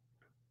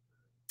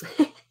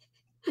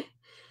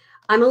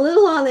 I'm a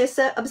little on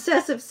the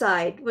obsessive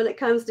side when it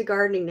comes to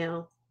gardening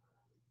now.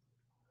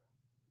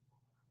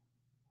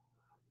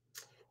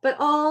 But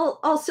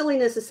all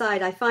silliness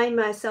aside, I find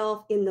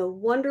myself in the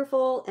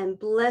wonderful and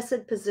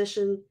blessed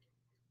position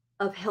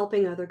of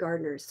helping other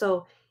gardeners.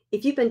 So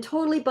if you've been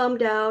totally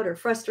bummed out or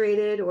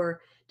frustrated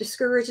or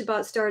discouraged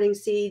about starting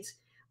seeds,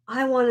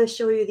 I want to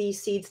show you these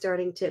seed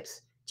starting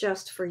tips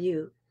just for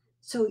you.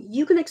 So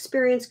you can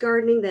experience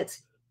gardening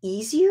that's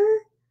easier,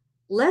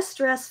 less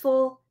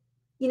stressful,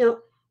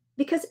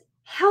 because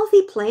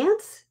healthy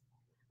plants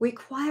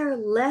require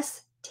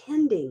less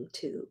tending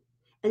to.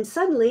 And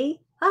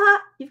suddenly,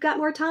 you've got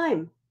more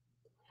time.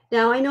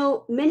 Now, I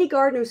know many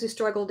gardeners who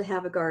struggle to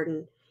have a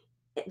garden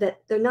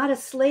that they're not a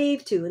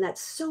slave to, and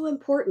that's so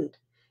important.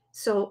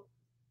 So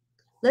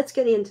let's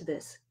get into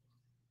this,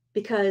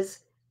 because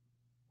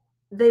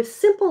the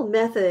simple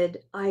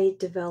method I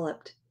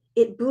developed,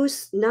 it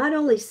boosts not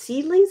only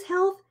seedlings'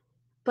 health,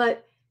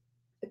 but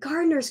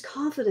gardeners'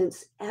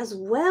 confidence as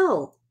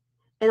well.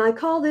 And I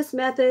call this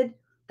method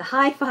the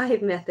high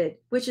five method,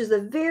 which is the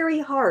very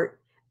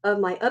heart of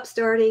my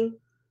upstarting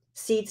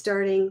seed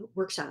starting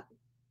workshop.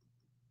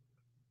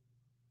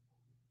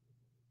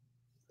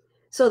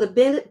 So the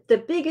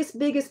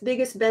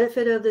biggest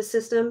benefit of this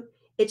system,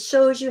 it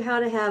shows you how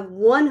to have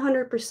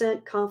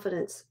 100%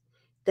 confidence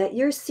that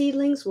your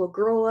seedlings will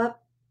grow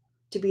up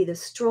to be the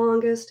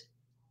strongest,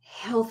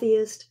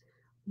 healthiest,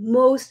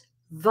 most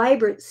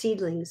vibrant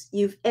seedlings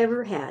you've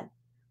ever had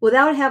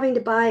without having to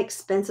buy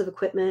expensive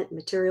equipment,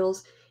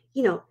 materials,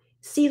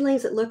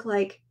 seedlings that look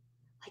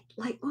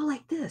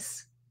like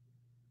this.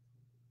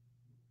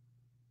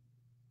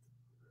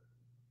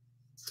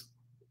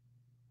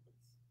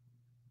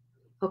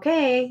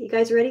 Okay, you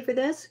guys ready for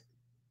this?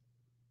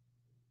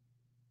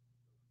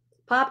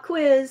 Pop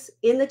quiz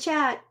in the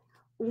chat.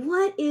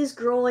 What is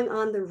growing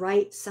on the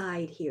right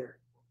side here?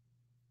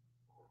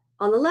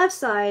 On the left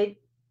side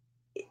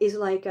is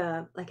like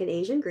an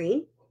Asian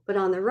green, but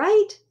on the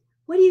right,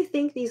 what do you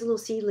think these little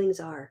seedlings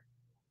are?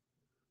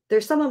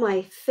 They're some of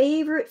my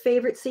favorite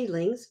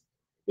seedlings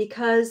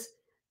because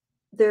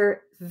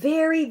they're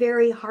very,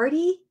 very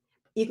hardy.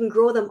 You can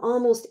grow them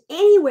almost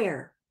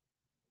anywhere.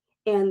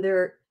 And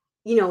they're,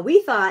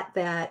 we thought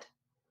that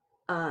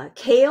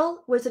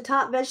kale was a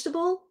top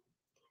vegetable.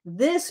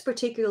 This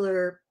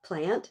particular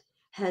plant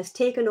has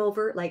taken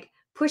over, like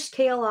pushed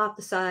kale off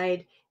the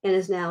side and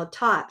is now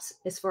tops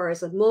as far as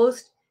the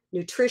most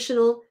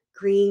nutritional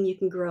green you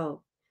can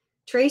grow.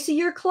 Tracy,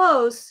 you're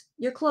close.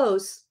 You're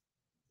close.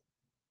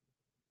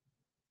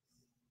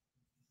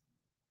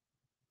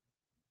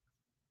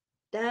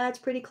 That's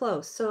pretty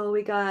close. So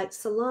we got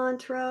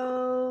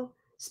cilantro,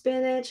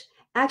 spinach.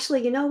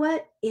 Actually, you know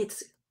what?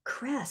 It's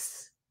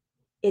cress.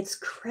 It's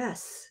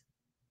cress.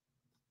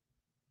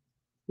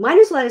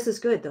 Miner's lettuce is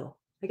good though.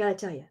 I gotta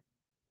tell you.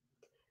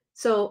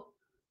 So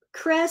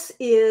cress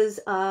is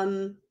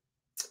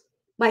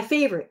my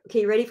favorite.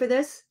 Okay, you ready for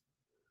this?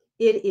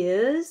 It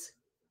is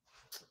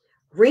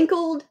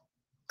wrinkled,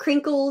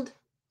 crinkled,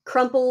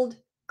 crumpled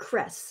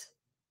cress.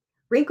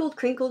 Wrinkled,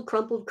 crinkled,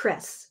 crumpled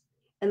cress.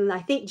 And I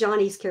think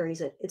Johnny's carries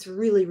it. It's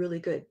really, really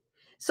good.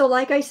 So,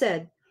 like I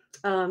said,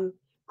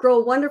 grow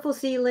wonderful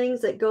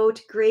seedlings that go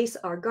to grace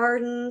our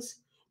gardens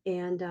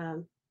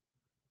and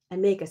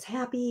make us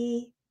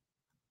happy.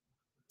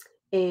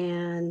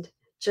 And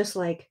just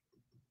like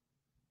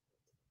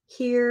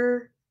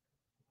here,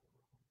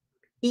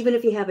 even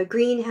if you have a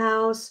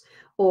greenhouse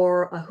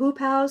or a hoop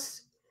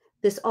house,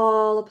 this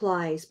all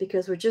applies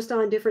because we're just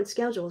on different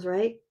schedules,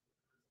 right?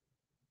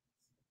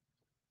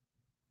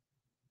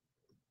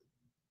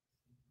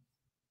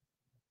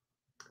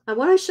 I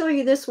want to show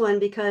you this one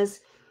because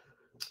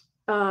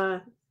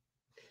I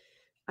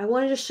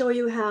wanted to show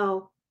you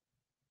how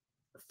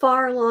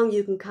far along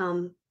you can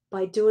come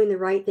by doing the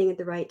right thing at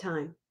the right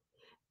time.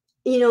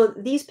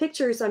 These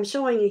pictures I'm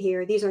showing you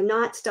here, these are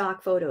not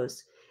stock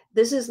photos.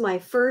 This is my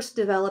first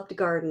developed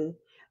garden,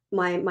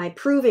 my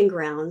proving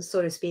grounds,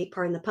 so to speak,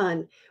 pardon the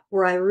pun,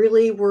 where I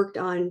really worked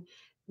on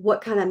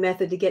what kind of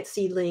method to get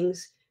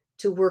seedlings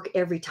to work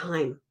every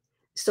time.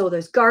 So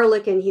there's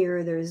garlic in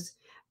here.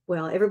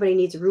 Well, everybody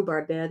needs a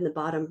rhubarb bed in the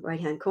bottom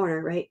right-hand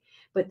corner, right?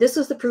 But this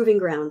is the proving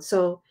ground.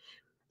 So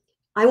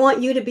I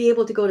want you to be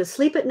able to go to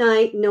sleep at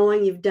night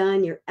knowing you've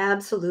done your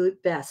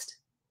absolute best.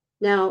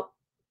 Now,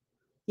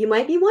 you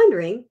might be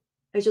wondering,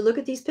 as you look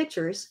at these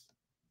pictures,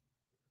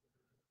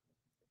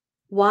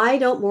 why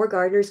don't more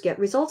gardeners get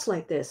results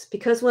like this?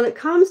 Because when it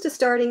comes to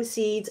starting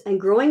seeds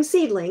and growing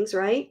seedlings,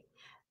 right,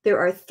 there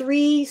are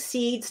 3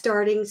 seed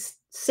starting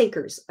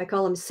sinkers. I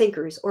call them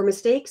sinkers or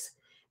mistakes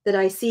that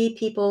I see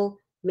people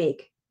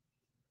make.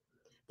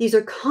 These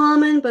are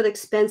common but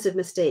expensive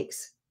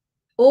mistakes.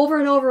 Over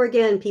and over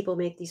again, people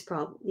make these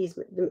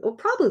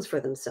problems for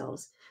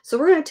themselves. So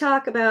we're going to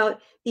talk about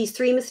these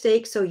 3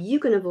 mistakes so you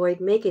can avoid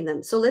making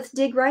them. So let's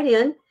dig right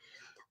in.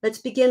 Let's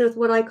begin with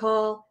what I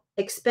call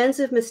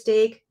expensive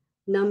mistake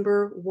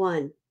number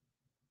 1.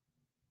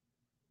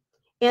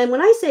 And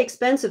when I say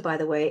expensive, by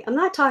the way, I'm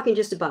not talking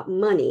just about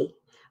money.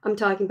 I'm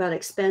talking about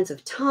expense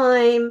of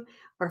time,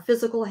 our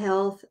physical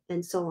health,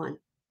 and so on.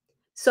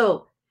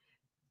 So,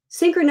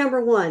 sinker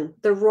number 1,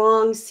 the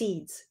wrong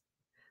seeds.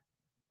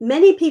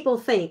 Many people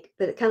think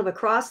that kind of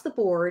across the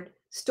board,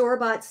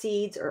 store-bought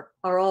seeds are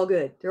all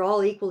good. They're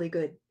all equally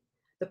good.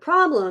 The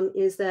problem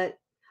is that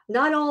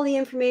not all the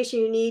information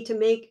you need to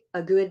make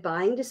a good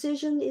buying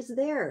decision is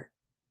there.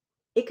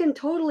 It can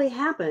totally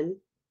happen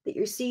that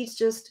your seeds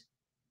just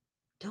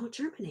don't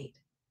germinate.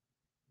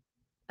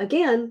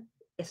 Again,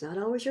 it's not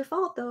always your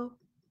fault though.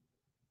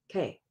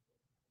 Okay,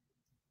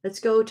 let's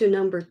go to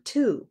number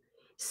 2.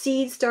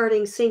 Seed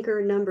starting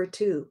sinker number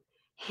 2.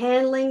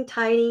 Handling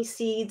tiny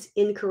seeds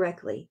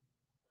incorrectly.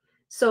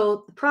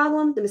 So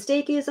the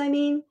mistake is,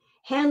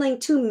 handling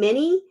too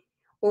many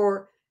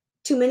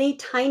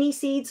tiny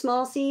seeds,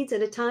 small seeds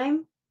at a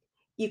time.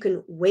 You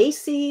can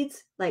waste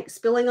seeds, like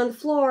spilling on the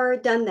floor,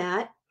 done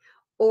that.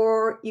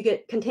 Or you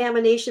get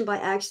contamination by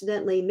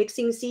accidentally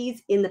mixing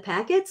seeds in the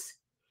packets.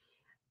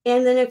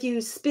 And then if you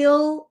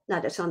spill,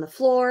 not just on the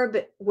floor,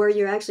 but where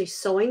you're actually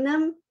sowing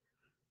them,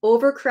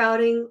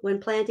 overcrowding when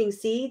planting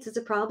seeds is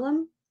a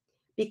problem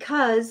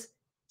because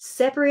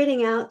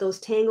separating out those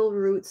tangled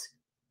roots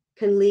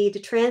can lead to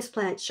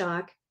transplant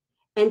shock.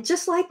 And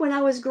just like when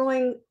I was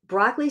growing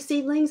broccoli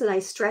seedlings and I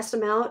stressed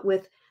them out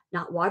with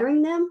not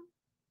watering them,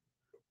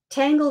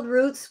 tangled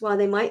roots, while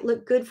they might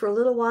look good for a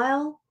little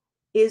while,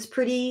 it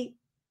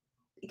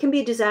can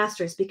be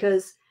disastrous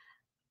because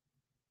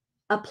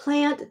a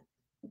plant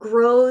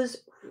grows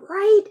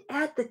right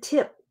at the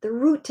tip, the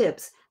root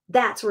tips.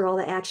 That's where all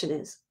the action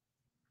is.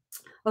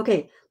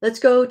 Okay, let's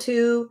go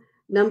to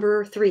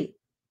number 3.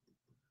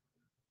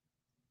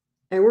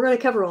 And we're going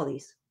to cover all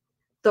these.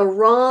 The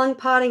wrong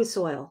potting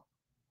soil.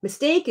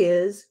 Mistake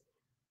is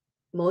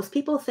most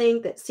people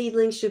think that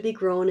seedlings should be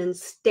grown in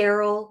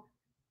sterile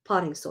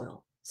potting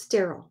soil.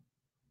 Sterile.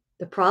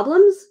 The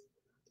problems?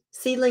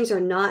 Seedlings are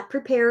not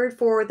prepared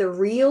for the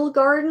real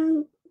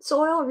garden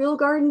soil, real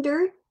garden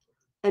dirt.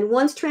 And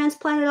once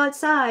transplanted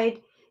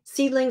outside,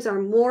 seedlings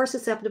are more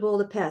susceptible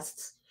to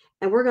pests.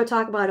 And we're going to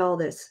talk about all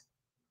this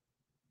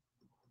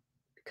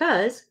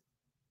because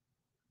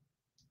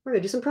we're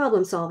going to do some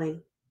problem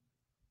solving.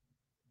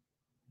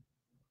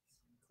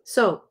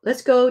 So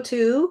let's go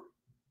to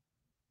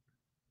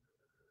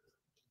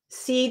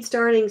seed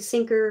starting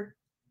sinker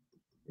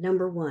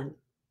number 1.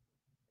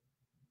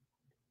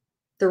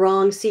 The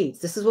wrong seeds.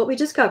 This is what we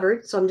just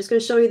covered. So I'm just going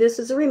to show you this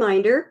as a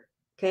reminder.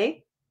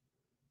 Okay.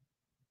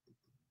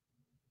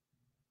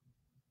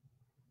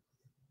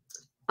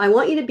 I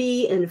want you to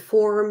be an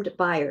informed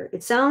buyer.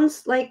 It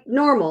sounds like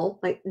normal,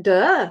 like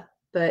duh,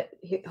 but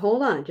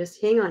hold on, just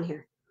hang on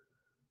here.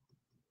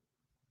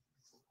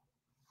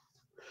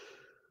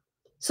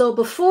 So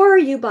before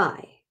you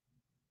buy,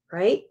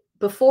 right?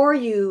 Before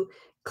you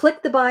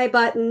click the buy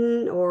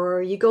button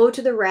or you go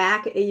to the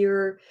rack at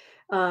your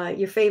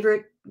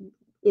favorite,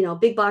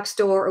 big box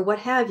store or what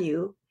have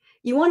you,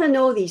 you want to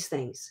know these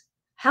things.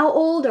 How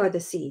old are the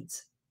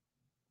seeds?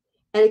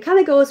 And it kind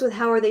of goes with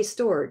how are they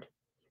stored?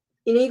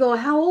 You go,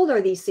 how old are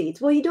these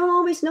seeds? Well, you don't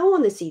always know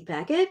on the seed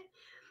packet.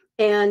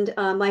 And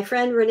my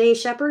friend Renee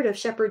Shepard of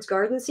Shepard's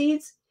Garden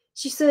Seeds,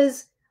 she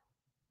says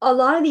a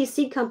lot of these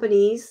seed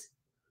companies,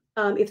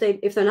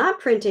 if they're not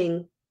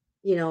printing,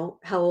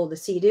 how old the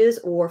seed is,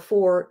 or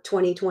for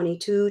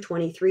 2022,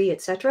 23,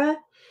 etc.,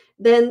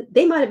 then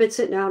they might have been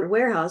sitting out in a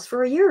warehouse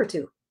for a year or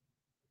two.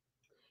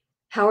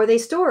 How are they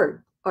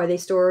stored? Are they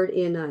stored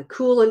in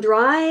cool and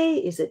dry?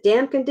 Is it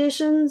damp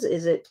conditions?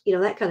 Is it,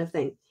 that kind of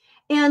thing?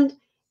 And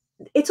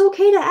it's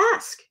okay to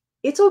ask.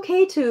 It's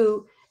okay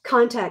to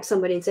contact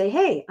somebody and say,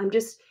 hey, and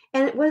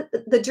what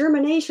the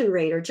germination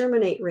rate or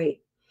germinate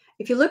rate.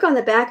 If you look on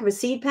the back of a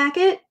seed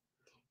packet,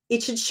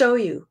 it should show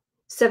you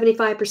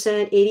 75%,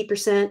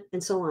 80%,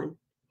 and so on.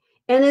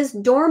 And is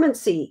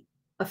dormancy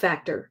a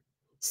factor?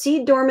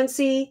 Seed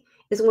dormancy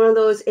is one of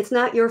those, it's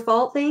not your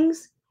fault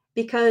things,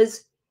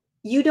 because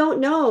you don't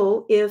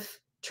know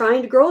if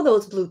trying to grow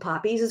those blue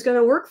poppies is going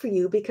to work for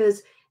you,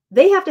 because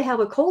they have to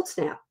have a cold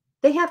snap.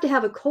 They have to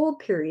have a cold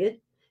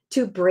period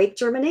to break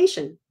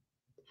germination.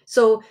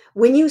 So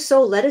when you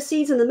sow lettuce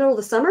seeds in the middle of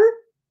the summer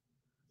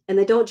and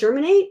they don't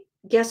germinate,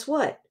 guess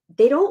what?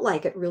 They don't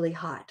like it really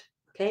hot,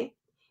 okay?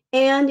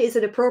 And is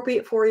it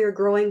appropriate for your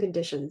growing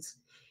conditions?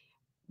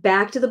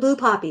 Back to the blue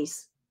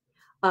poppies.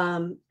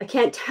 I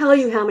can't tell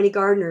you how many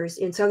gardeners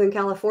in Southern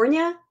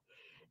California,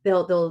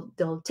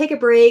 they'll take a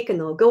break and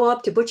they'll go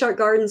up to Butchart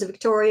Gardens of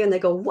Victoria and they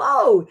go,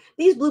 whoa,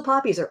 these blue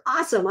poppies are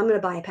awesome. I'm going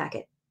to buy a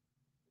packet.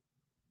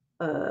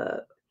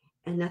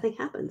 And nothing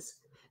happens.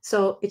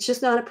 So it's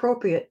just not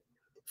appropriate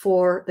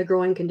for the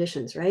growing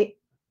conditions, right?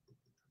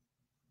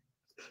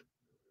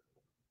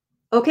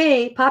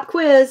 Okay, pop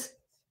quiz.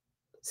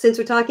 Since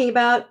we're talking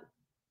about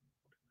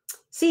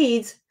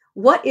seeds,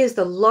 what is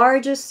the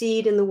largest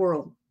seed in the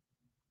world?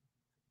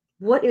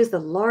 What is the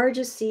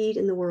largest seed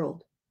in the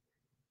world?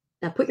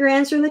 Now put your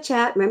answer in the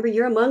chat. Remember,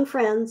 you're among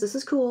friends. This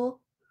is cool.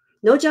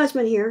 No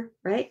judgment here,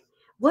 right?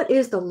 What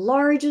is the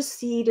largest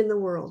seed in the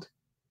world?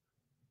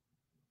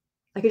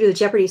 I could do the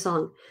Jeopardy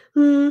song.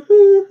 You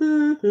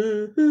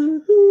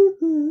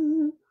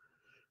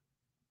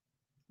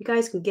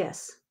guys can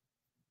guess.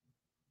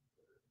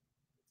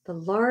 The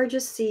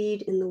largest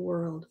seed in the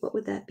world. What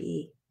would that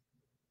be?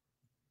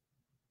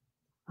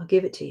 I'll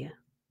give it to you.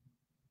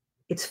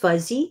 It's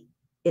fuzzy.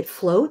 It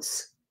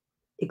floats.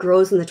 It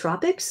grows in the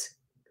tropics.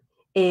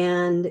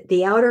 And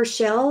the outer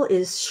shell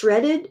is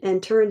shredded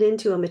and turned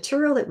into a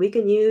material that we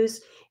can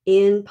use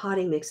in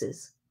potting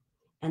mixes.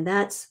 And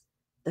that's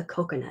the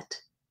coconut.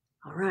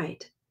 All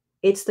right.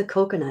 It's the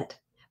coconut.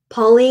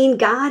 Pauline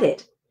got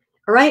it.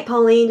 All right,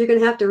 Pauline, you're going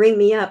to have to ring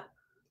me up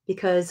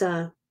because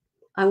I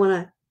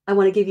want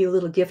to give you a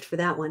little gift for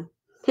that one.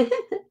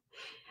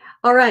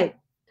 All right.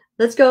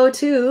 Let's go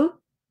to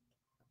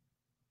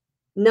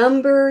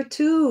number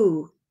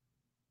 2.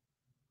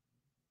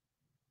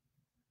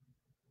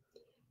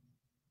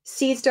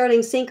 Seed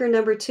starting sinker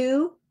number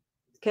 2.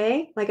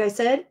 Okay, like I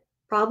said,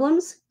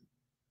 problems.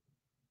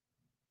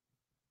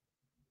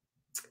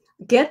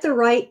 Get the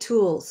right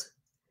tools.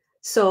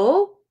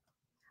 So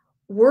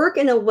work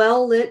in a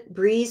well-lit,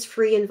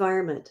 breeze-free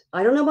environment.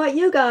 I don't know about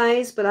you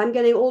guys, but I'm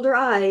getting older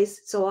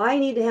eyes, so I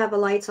need to have the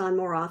lights on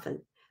more often.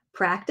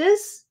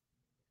 Practice.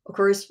 Of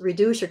course,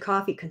 reduce your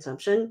coffee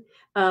consumption.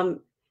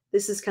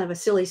 This is kind of a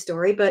silly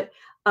story, but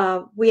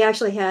we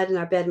actually had in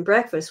our bed and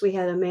breakfast, we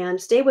had a man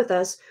stay with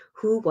us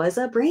who was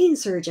a brain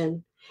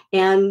surgeon,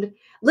 and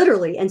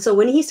literally. And so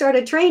when he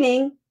started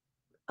training,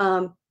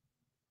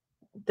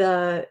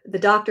 the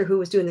doctor who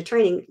was doing the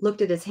training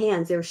looked at his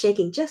hands. They were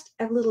shaking just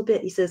a little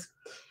bit. He says,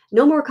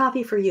 no more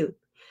coffee for you.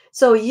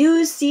 So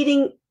use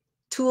seeding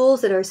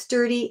tools that are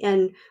sturdy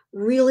and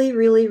really,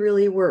 really,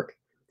 really work.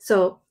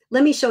 So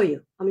let me show you.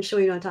 I'm going to show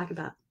you what I'm talking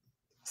about.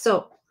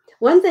 So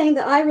One thing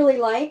that I really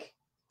like,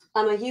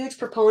 I'm a huge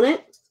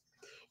proponent,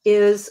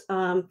 is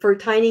for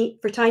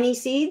tiny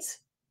seeds.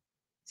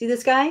 See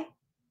this guy?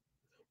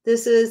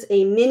 This is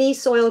a mini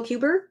soil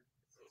cuber,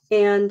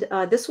 and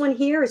this one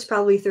here is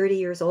probably 30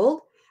 years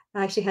old.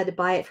 I actually had to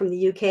buy it from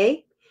the UK,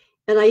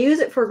 and I use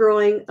it for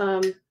growing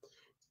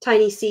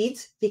tiny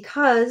seeds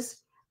because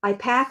I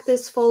pack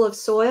this full of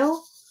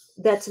soil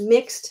that's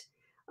mixed,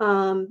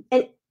 and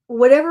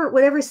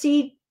whatever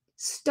seed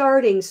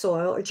starting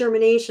soil or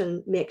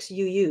germination mix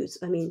you use.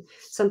 I mean,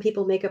 some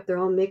people make up their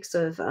own mix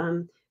of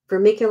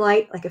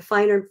vermiculite, like a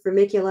finer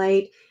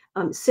vermiculite,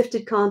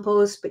 sifted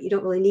compost, but you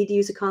don't really need to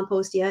use a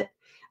compost yet.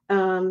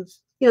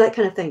 That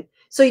kind of thing.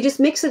 So you just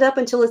mix it up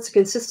until it's a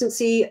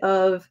consistency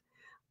of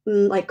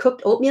like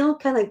cooked oatmeal,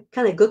 kind of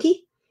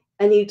gooky,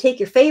 and you take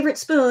your favorite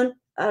spoon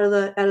out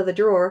of the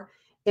drawer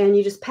and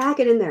you just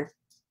pack it in there.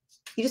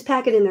 You just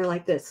pack it in there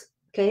like this,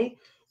 okay?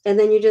 And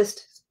then you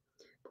just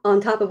on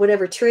top of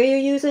whatever tray you're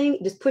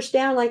using, just push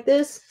down like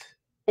this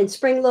and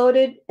spring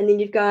loaded, and then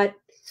you've got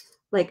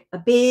like a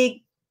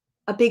big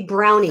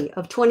brownie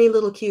of 20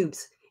 little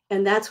cubes,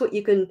 and that's what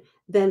you can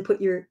then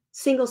put your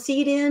single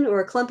seed in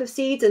or a clump of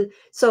seeds. And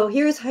so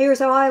here's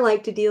how I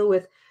like to deal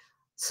with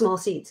small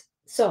seeds.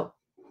 So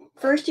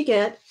first you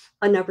get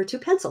a number 2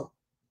 pencil.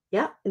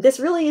 Yeah, this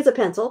really is a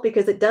pencil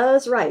because it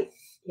does write.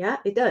 Yeah,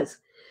 it does.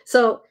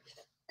 So,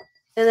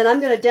 and then I'm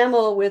going to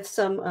demo with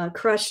some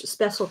crushed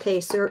Special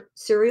K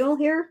cereal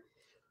here.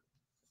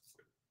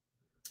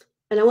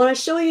 And I want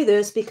to show you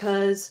this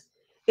because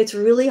it's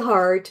really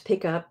hard to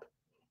pick up.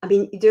 I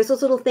mean, there's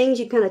those little things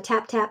you kind of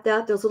tap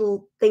out, those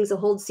little things that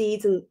hold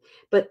seeds.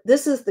 But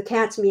this is the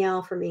cat's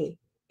meow for me,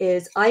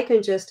 is I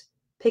can just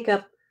pick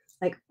up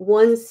like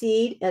one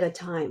seed at a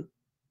time.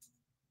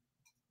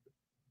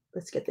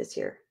 Let's get this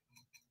here.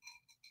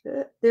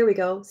 There we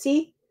go.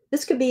 See,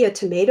 this could be a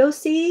tomato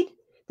seed.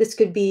 This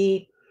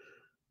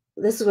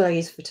is what I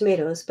use for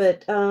tomatoes.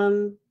 But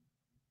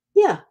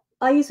yeah,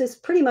 I use this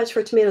pretty much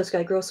for tomatoes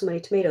because I grow so many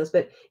tomatoes.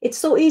 But it's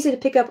so easy to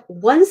pick up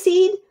one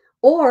seed,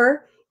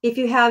 or if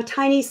you have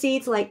tiny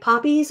seeds like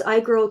poppies,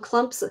 I grow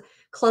clumps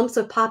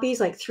of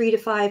poppies, like 3 to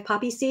 5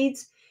 poppy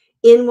seeds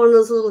in one of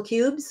those little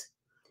cubes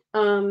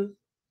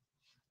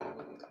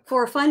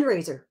for a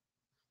fundraiser.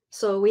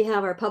 So we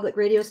have our public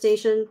radio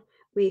station.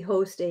 We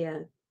host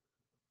a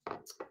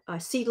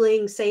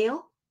seedling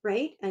sale,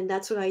 right? And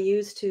that's what I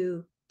use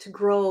to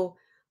grow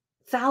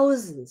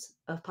thousands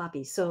of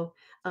poppies. So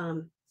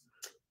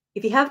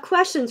if you have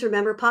questions,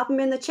 remember, pop them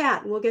in the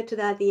chat and we'll get to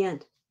that at the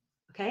end.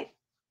 Okay?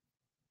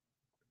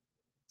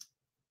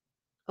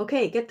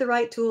 Okay, get the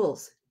right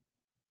tools.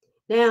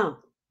 Now,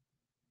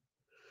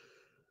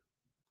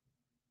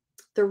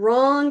 the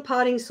wrong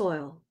potting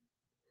soil.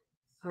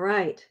 All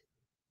right.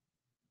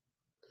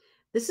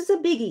 This is a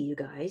biggie, you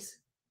guys.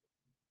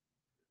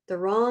 The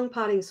wrong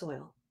potting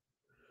soil.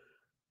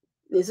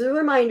 This is a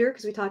reminder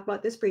because we talked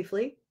about this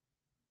briefly.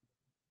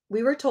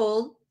 We were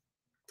told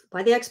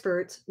by the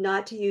experts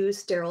not to use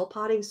sterile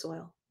potting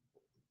soil.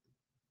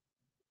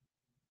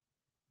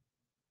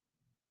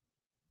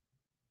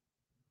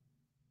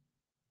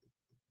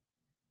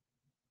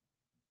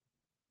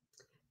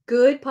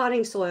 Good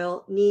potting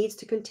soil needs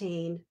to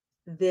contain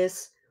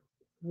this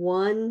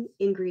one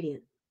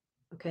ingredient.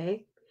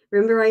 Okay?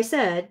 Remember I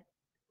said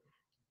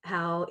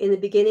how in the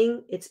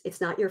beginning it's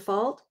not your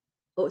fault.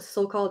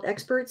 So-called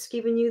experts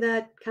giving you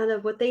that kind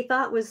of what they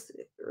thought was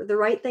the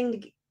right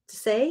thing to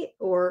say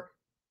or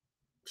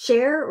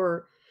share,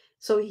 or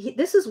so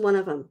this is one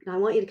of them. And I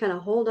want you to kind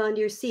of hold on to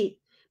your seat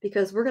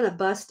because we're going to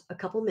bust a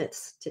couple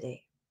myths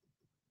today.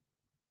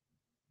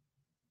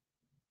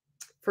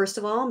 First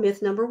of all,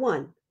 myth number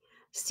 1.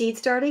 Seed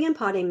starting and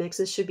potting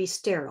mixes should be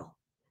sterile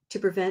to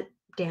prevent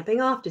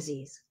damping off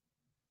disease.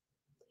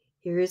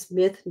 Here's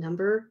myth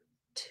number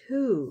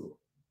 2.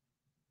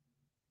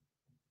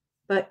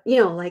 But,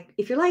 like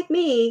if you're like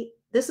me,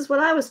 this is what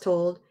I was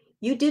told.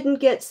 You didn't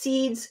get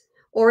seeds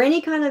or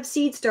any kind of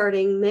seed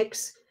starting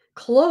mix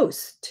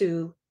close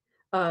to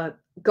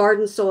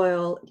garden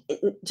soil,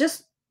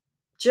 just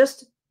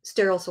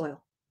sterile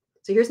soil.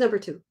 So here's number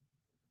 2.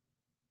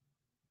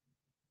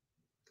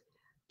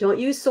 Don't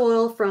use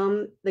soil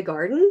from the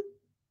garden.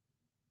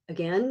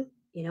 Again,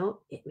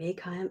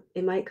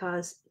 it might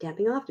cause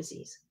damping off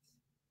disease.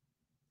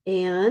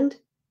 And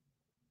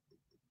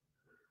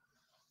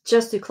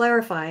just to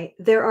clarify,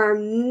 there are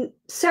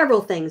several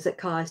things that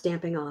cause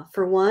damping off.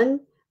 For one,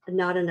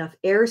 not enough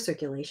air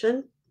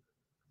circulation.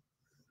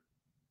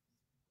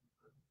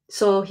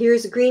 So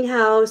here's a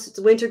greenhouse. It's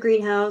a winter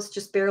greenhouse,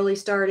 just barely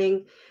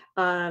starting.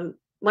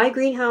 My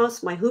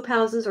greenhouse, my hoop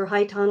houses or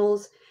high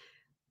tunnels,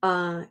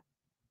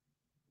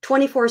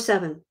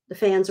 24/7. The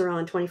fans are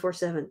on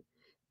 24/7.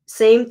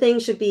 Same thing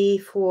should be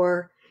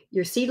for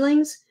your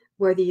seedlings,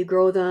 whether you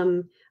grow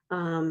them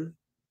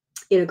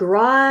in a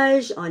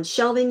garage, on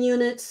shelving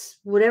units,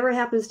 whatever it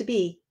happens to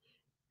be.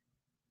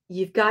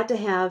 You've got to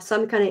have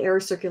some kind of air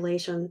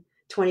circulation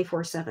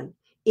 24/7.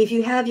 If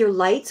you have your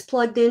lights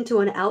plugged into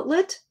an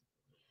outlet,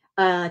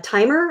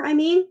 timer,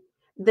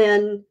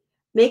 then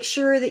make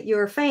sure that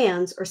your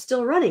fans are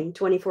still running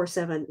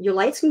 24/7. Your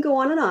lights can go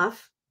on and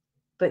off,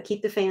 but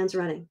keep the fans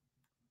running.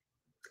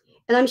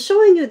 And I'm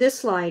showing you this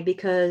slide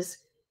because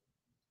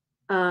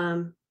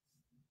um,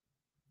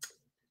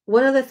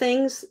 one of the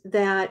things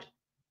that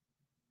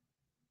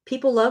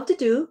people love to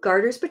do,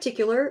 gardeners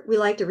particular, we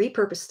like to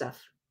repurpose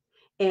stuff.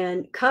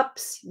 And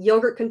cups,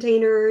 yogurt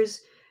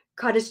containers,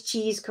 cottage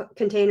cheese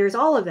containers,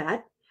 all of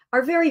that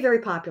are very, very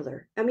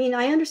popular. I mean,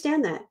 I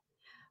understand that.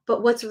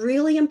 But what's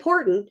really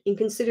important in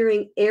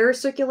considering air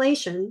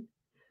circulation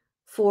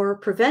for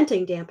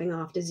preventing damping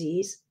off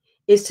disease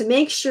is to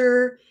make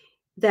sure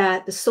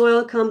that the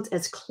soil comes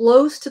as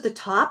close to the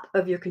top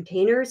of your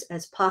containers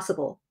as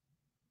possible.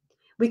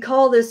 We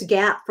call this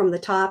gap from the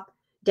top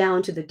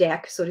down to the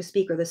deck, so to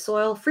speak, or the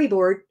soil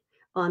freeboard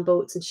on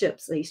boats and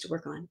ships I used to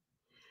work on.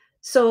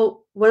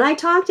 So when I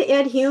talked to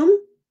Ed Hume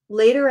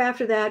later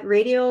after that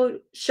radio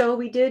show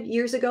we did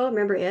years ago,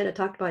 remember Ed? I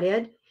talked about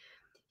Ed.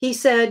 He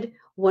said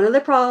one of the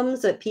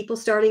problems that people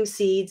starting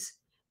seeds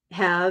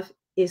have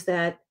is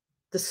that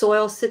the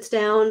soil sits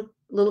down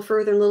a little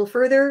further and a little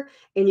further,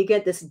 and you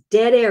get this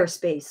dead air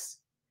space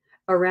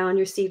around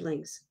your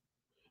seedlings.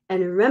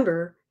 And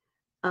remember,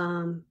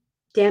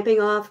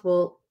 damping off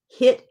will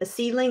hit a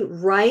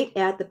seedling right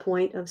at the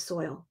point of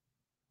soil.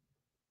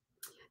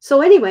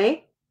 So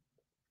anyway,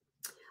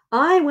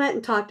 I went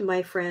and talked to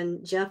my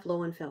friend Jeff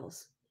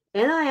Lowenfels,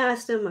 and I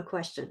asked him a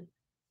question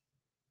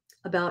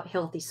about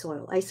healthy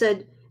soil. I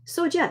said,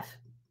 so Jeff,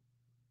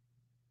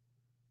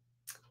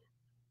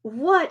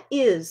 what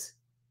is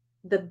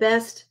the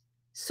best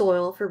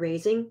soil for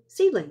raising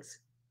seedlings?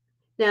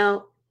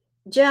 Now,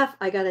 Jeff,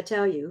 I got to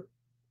tell you,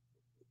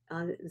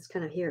 it's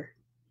kind of here.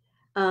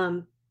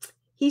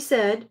 He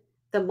said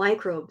the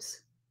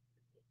microbes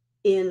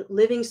in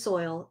living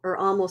soil are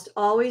almost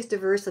always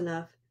diverse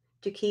enough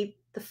to keep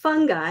the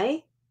fungi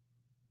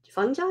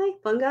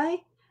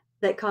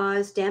that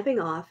cause damping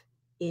off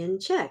in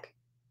check.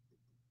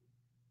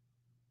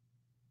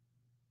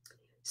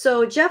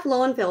 So Jeff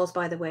Lowenfels,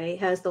 by the way,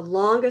 has the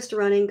longest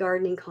running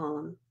gardening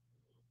column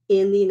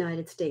in the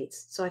United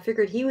States. So I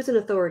figured he was an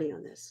authority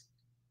on this.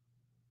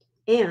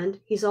 And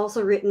he's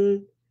also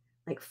written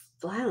like,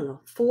 I don't know,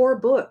 4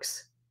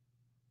 books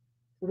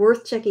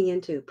worth checking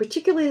into,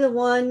 particularly the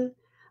one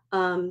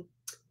on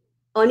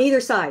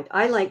either side.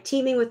 I like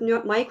teaming with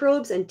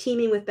microbes and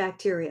teaming with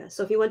bacteria.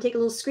 So if you want to take a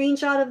little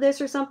screenshot of this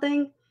or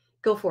something,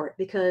 go for it,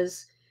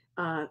 because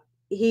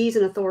he's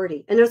an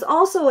authority. And there's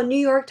also a New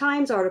York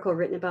Times article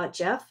written about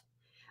Jeff.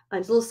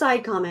 It's a little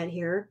side comment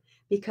here,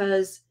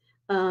 because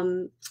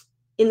in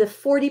the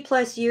 40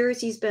 plus years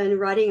he's been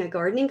writing a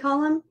gardening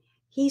column,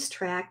 he's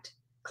tracked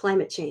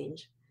climate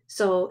change.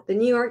 So the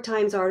New York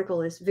Times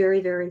article is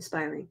very, very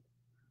inspiring.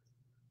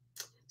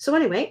 So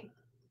anyway,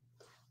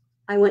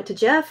 I went to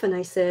Jeff and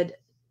I said,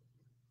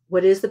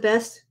 what is the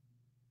best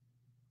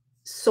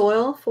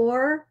soil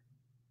for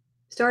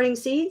starting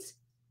seeds?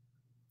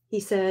 He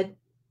said,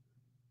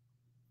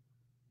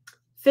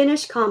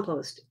 finished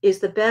compost is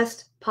the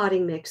best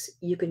potting mix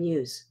you can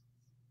use.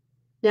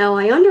 Now,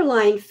 I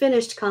underline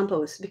finished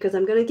compost because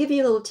I'm going to give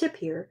you a little tip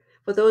here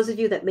for those of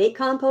you that make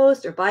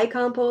compost or buy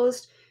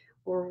compost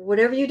or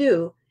whatever you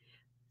do.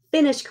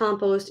 Finished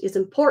compost is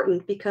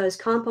important because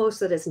compost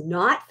that is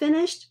not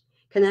finished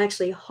can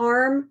actually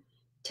harm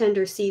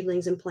tender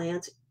seedlings and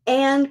plants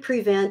and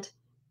prevent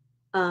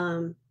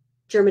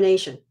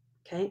germination.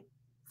 Okay.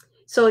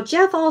 So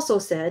Jeff also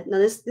said, now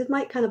this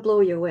might kind of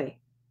blow you away.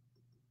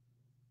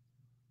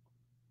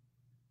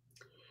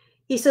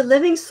 He said,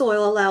 living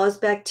soil allows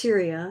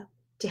bacteria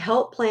to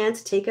help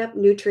plants take up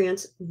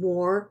nutrients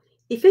more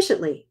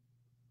efficiently.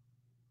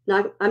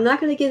 Now, I'm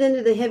not going to get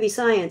into the heavy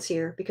science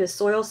here because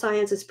soil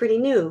science is pretty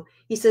new.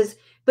 He says,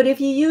 but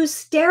if you use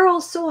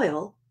sterile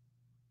soil,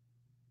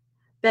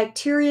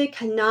 bacteria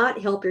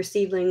cannot help your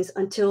seedlings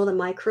until the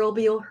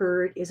microbial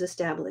herd is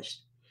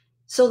established.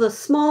 So the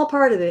small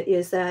part of it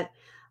is that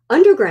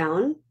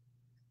underground,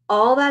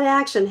 all that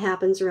action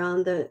happens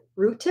around the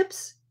root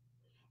tips,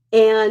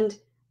 and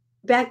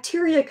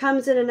bacteria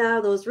comes in and out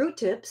of those root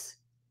tips,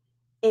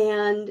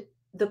 and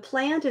the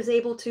plant is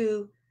able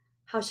to,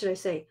 how should I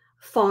say,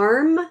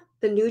 farm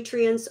the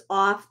nutrients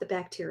off the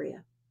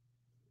bacteria.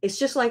 It's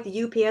just like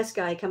the UPS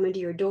guy coming to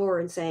your door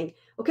and saying,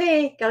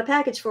 okay, got a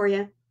package for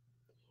you.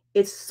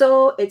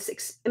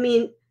 I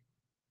mean,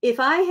 if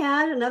I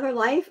had another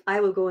life, I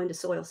would go into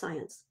soil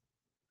science.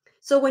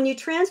 So when you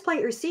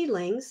transplant your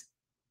seedlings,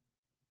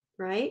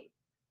 right?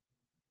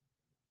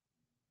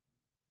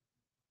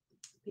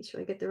 Make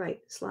sure I get the right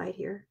slide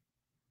here.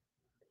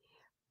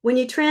 When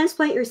you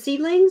transplant your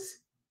seedlings,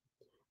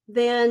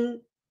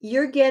 then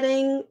you're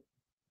getting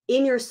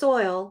in your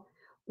soil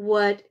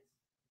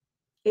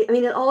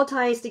it all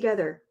ties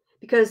together,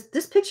 because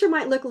this picture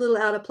might look a little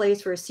out of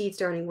place for a seed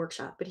starting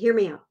workshop, but hear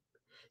me out.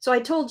 So I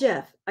told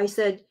Jeff, I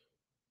said,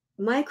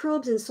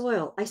 microbes in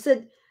soil. I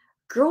said,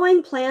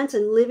 growing plants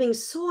in living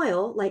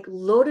soil, like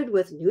loaded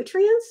with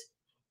nutrients,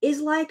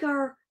 is like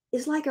our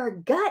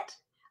gut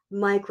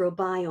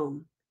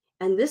microbiome.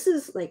 And this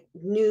is like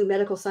new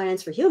medical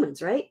science for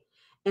humans, right?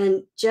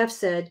 And Jeff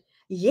said,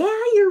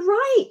 Yeah, you're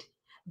right.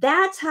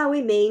 That's how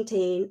we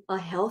maintain a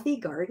healthy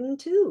garden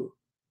too.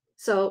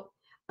 So,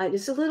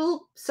 just a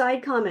little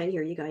side comment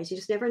here, you guys. You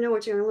just never know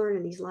what you're going to learn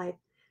in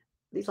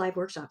these live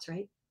workshops,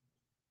 right?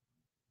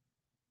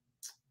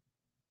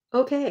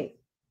 Okay.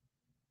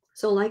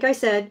 So, like I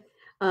said,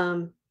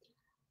 um,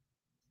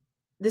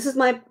 this is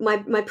my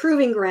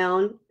proving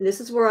ground. This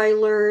is where I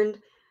learned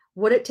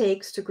what it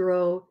takes to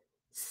grow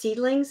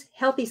seedlings,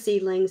 healthy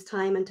seedlings,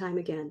 time and time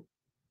again.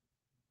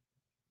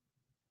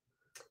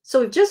 So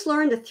we've just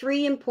learned the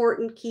three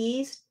important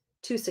keys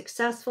to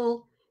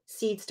successful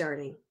seed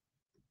starting.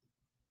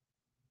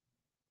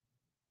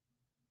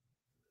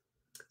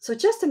 So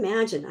just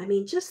imagine, I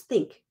mean, just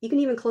think. You can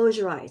even close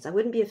your eyes. I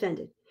wouldn't be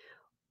offended.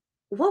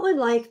 What would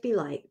life be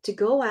like to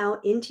go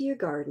out into your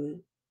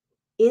garden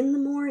in the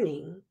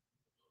morning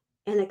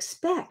and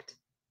expect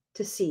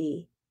to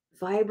see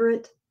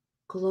vibrant,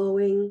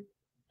 glowing,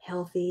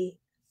 healthy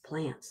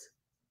plants?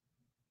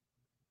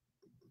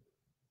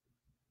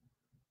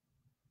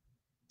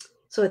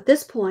 So at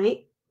this point,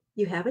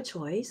 you have a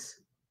choice.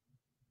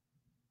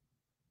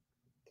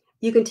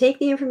 You can take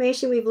the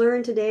information we've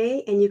learned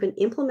today and you can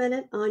implement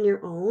it on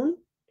your own,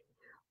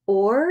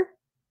 or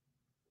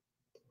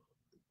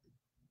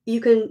you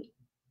can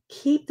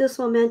keep this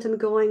momentum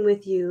going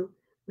with you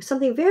with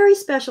something very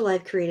special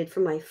I've created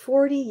from my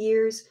 40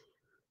 years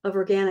of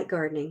organic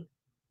gardening.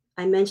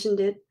 I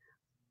mentioned it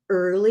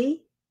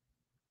early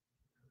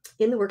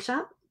in the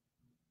workshop,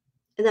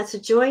 and that's to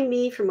join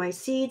me for my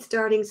Seed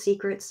Starting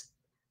Secrets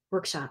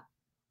workshop.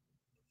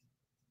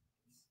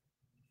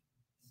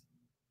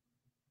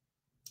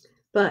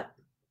 But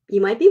you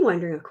might be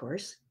wondering, of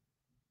course,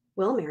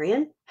 well,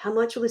 Marion, how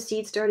much will the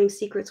Seed Starting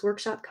Secrets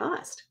workshop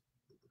cost?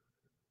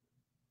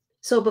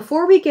 So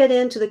before we get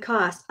into the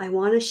cost, I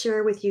want to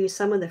share with you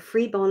some of the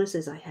free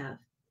bonuses I have.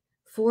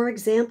 For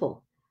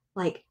example,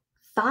 like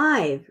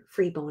 5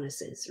 free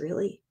bonuses,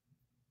 really.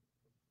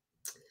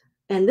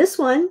 And this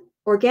one,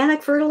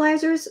 organic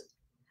fertilizers,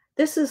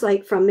 this is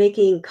like from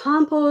making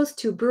compost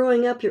to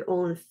brewing up your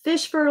own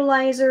fish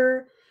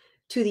fertilizer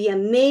to the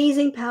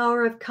amazing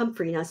power of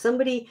comfrey. Now,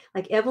 somebody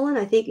like Evelyn,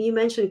 I think you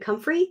mentioned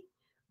comfrey.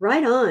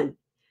 Right on.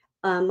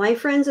 My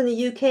friends in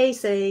the UK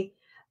say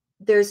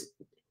there's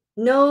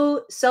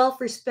no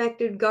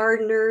self-respected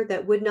gardener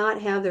that would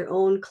not have their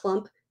own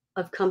clump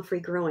of comfrey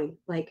growing.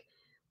 Like,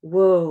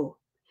 whoa.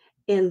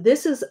 And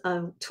this is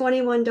a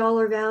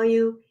 $21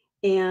 value.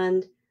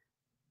 And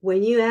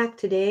when you act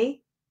today,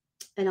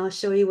 and I'll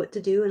show you what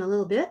to do in a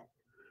little bit.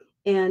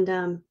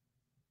 And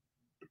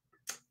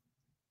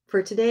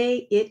for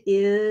today, it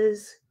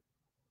is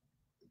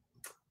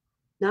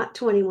not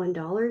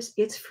 $21,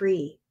 it's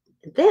free.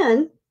 And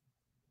then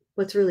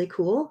what's really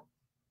cool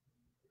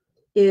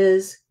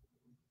is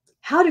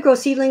how to grow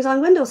seedlings on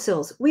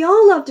windowsills. We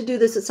all love to do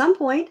this at some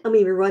point. I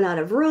mean, we run out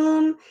of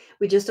room,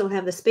 we just don't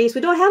have the space,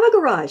 we don't have a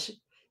garage.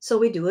 So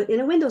we do it in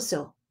a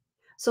windowsill.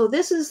 So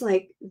this is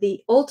like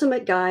the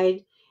ultimate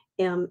guide.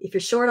 If you're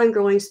short on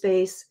growing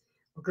space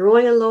or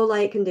growing in low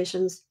light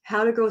conditions,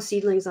 how to grow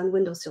seedlings on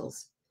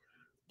windowsills.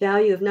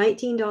 Value of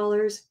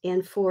 $19,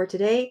 and for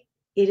today,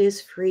 it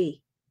is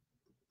free.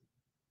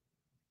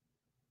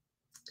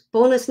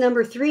 Bonus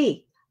number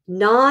 3,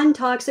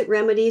 non-toxic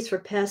remedies for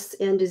pests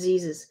and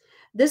diseases.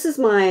 This is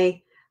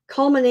my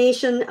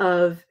culmination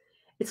of,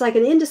 it's like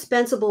an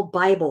indispensable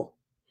Bible,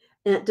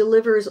 and it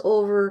delivers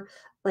over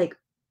like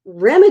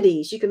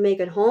remedies you can make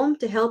at home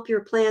to help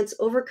your plants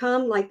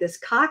overcome like this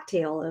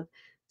cocktail of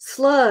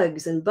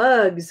slugs and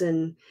bugs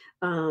and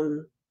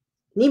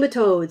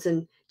nematodes.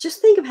 And just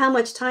think of how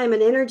much time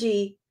and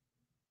energy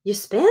you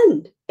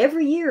spend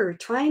every year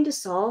trying to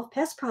solve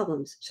pest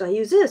problems. Should I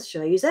use this?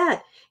 Should I use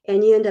that?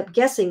 And you end up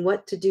guessing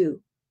what to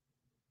do.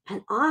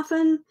 And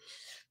often,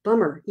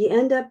 bummer, you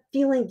end up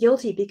feeling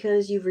guilty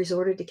because you've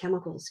resorted to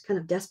chemicals, kind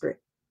of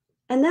desperate.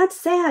 And that's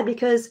sad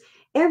because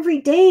every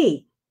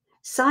day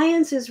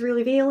science is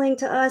revealing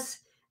to us,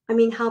 I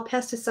mean, how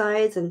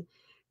pesticides and,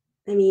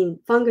 I mean,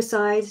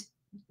 fungicides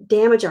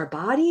damage our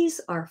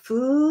bodies, our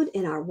food,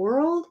 and our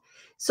world.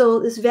 So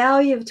this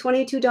value of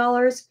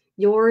 $22,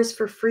 yours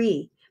for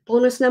free.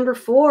 Bonus number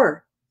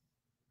 4,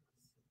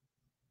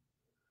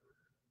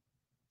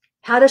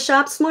 how to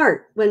shop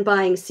smart when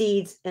buying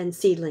seeds and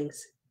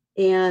seedlings.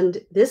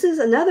 And this is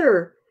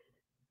another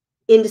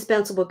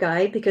indispensable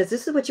guide because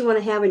this is what you want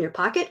to have in your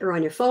pocket or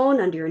on your phone,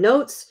 under your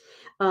notes.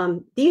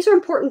 These are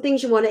important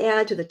things you want to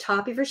add to the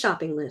top of your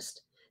shopping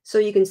list so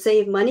you can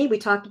save money. We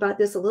talked about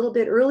this a little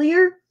bit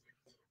earlier,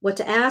 what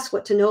to ask,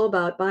 what to know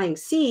about buying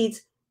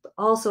seeds, but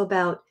also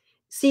about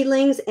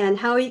seedlings and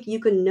how you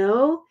can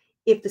know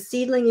if the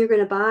seedling you're going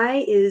to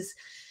buy is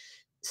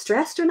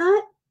stressed or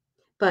not.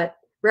 But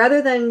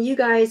rather than you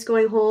guys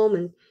going home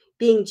and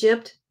being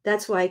gypped,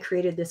 that's why I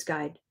created this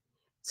guide.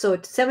 So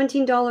it's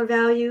 $17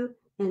 value,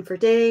 and for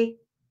today,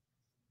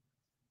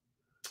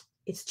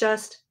 it's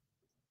just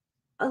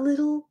a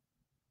little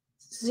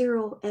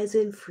 0 as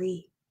in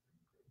free.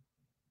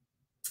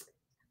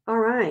 All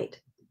right.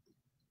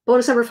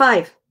 Bonus number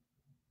 5.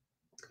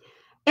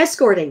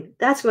 escorting.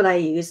 That's what I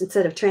use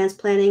instead of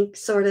transplanting,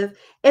 sort of.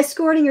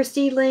 Escorting your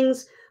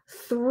seedlings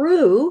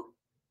through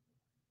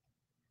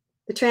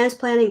the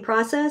transplanting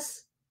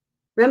process.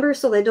 Remember,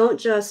 so they don't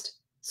just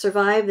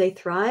survive, they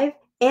thrive,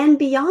 and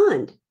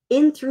beyond,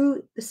 in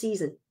through the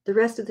season, the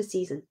rest of the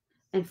season.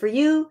 And for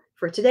you,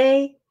 for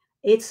today,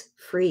 it's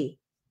free.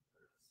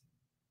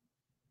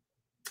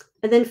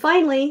 And then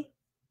finally,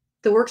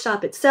 the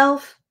workshop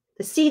itself,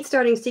 the Seed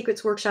Starting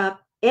Secrets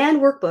Workshop and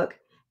Workbook,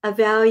 a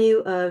value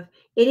of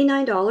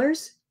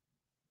 $89.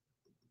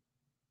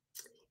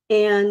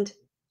 And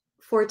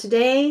for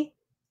today,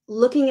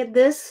 looking at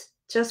this,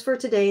 just for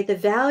today, the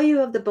value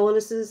of the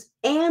bonuses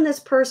and this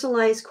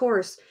personalized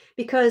course,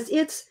 because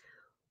it's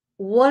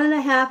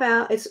 1.5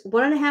 hours, it's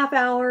 1.5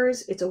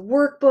 hours, it's a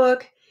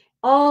workbook,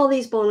 all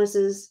these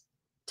bonuses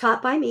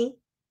taught by me,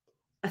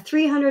 a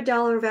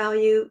 $300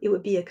 value, it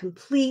would be a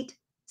complete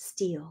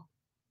steal.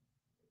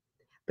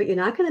 But you're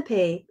not going to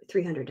pay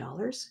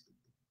 $300.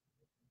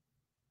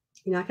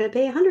 You're not going to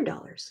pay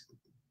 $100.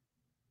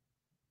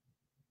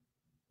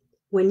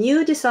 When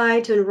you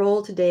decide to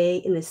enroll today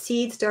in the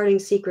Seed Starting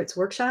Secrets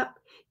Workshop,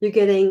 you're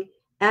getting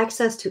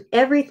access to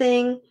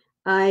everything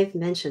I've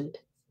mentioned.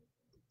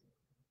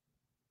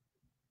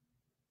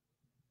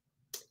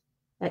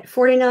 At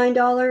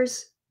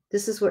 $49,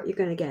 this is what you're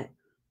going to get.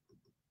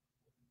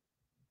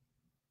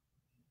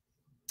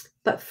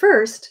 But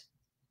first,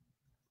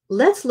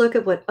 let's look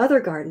at what other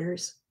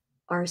gardeners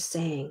are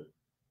saying.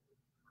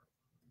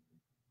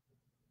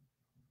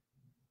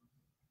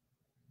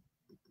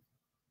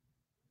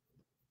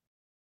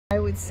 I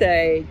would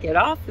say get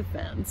off the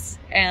fence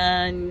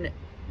and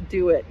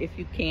do it if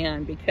you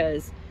can,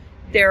 because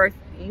there are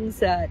things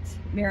that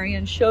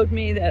Marion showed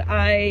me that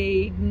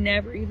I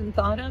never even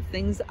thought of,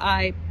 things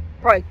I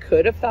probably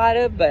could have thought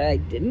of, but I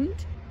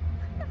didn't.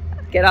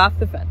 Get off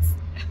the fence.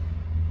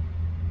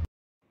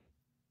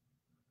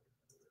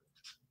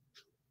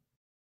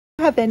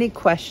 Have any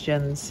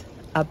questions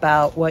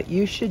about what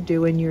you should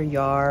do in your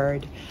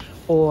yard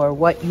or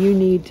what you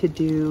need to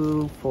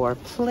do for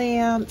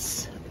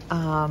plants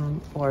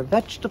or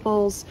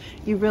vegetables,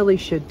 you really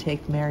should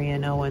take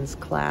Marion Owen's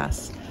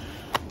class.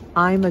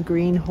 I'm a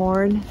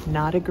greenhorn,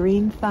 not a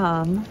green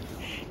thumb,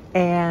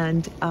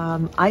 and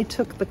I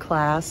took the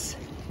class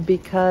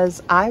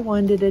because I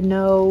wanted to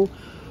know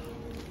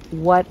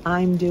what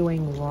I'm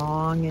doing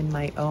wrong in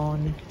my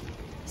own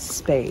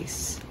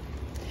space.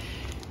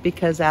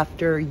 Because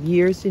after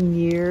years and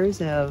years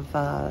of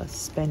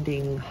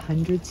spending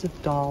hundreds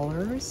of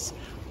dollars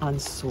on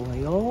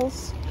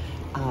soils,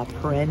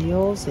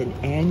 perennials and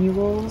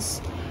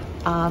annuals,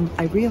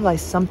 I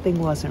realized something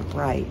wasn't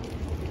right.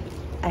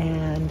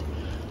 And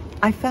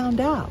I found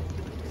out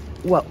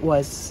what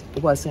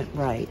wasn't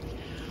right.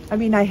 I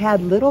mean, I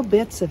had little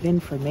bits of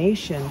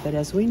information, but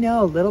as we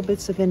know, little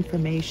bits of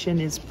information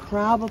is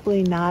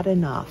probably not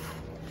enough.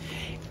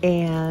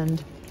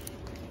 And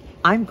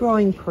I'm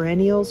growing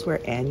perennials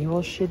where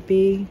annuals should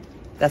be.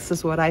 This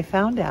is what I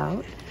found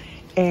out.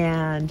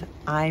 And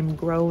I'm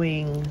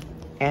growing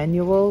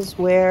annuals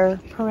where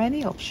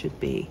perennials should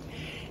be.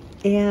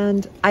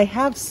 And I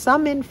have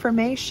some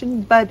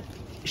information, but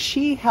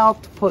she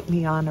helped put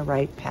me on a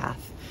right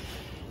path.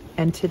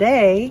 And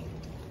today,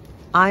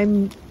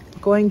 I'm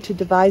going to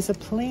devise a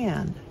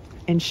plan,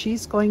 and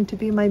she's going to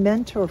be my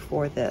mentor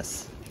for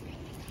this.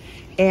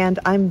 And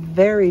I'm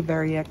very,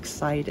 very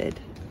excited,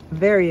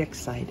 very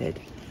excited.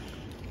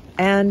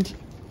 And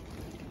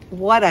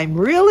what I'm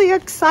really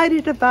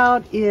excited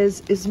about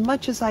is, as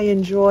much as I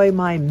enjoy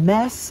my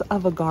mess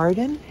of a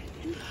garden,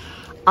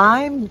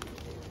 I'm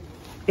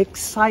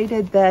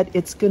excited that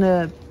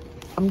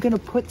I'm gonna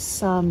put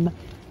some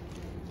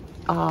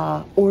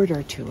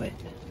order to it.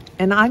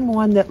 And I'm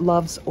one that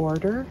loves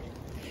order.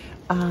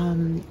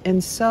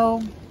 And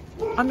so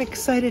I'm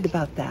excited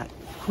about that.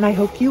 And I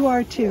hope you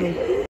are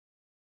too.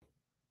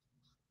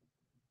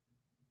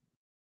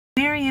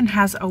 Marion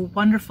has a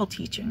wonderful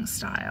teaching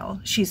style.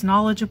 She's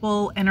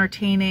knowledgeable,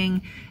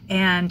 entertaining,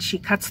 and she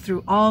cuts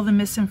through all the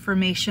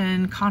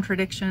misinformation,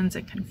 contradictions,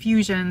 and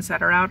confusions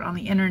that are out on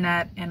the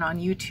internet and on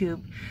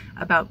YouTube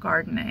about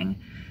gardening.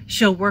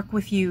 She'll work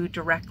with you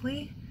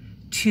directly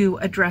to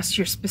address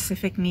your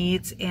specific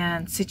needs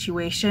and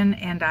situation,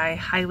 and I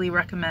highly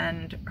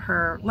recommend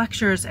her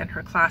lectures and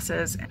her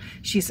classes.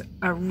 She's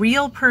a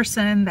real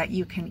person that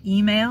you can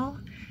email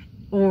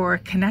or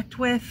connect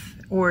with,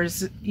 or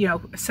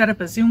set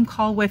up a Zoom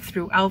call with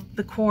throughout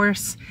the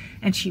course,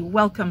 and she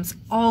welcomes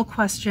all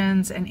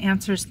questions and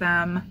answers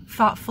them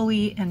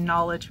thoughtfully and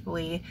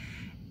knowledgeably,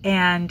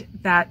 and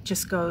that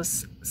just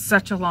goes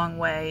such a long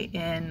way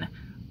in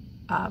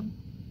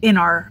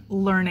our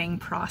learning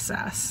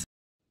process.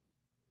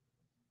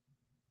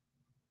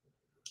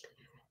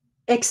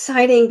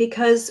 Exciting,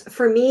 because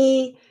for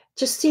me,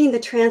 just seeing the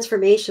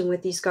transformation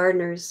with these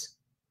gardeners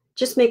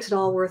just makes it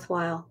all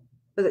worthwhile,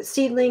 whether it's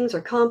seedlings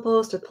or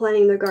compost or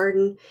planting their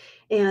garden.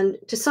 And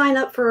to sign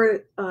up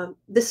for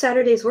this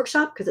Saturday's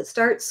workshop, because it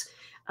starts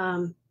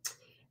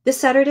this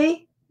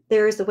Saturday,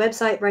 there is the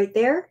website right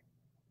there.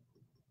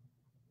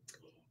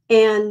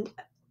 And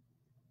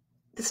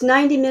It's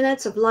 90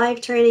 minutes of live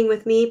training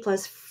with me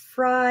plus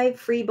 5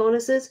 free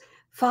bonuses.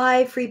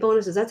 5 free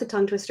bonuses. That's a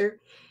tongue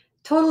twister.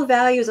 Total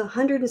value is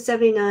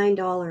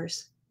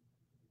 $179.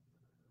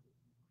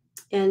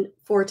 And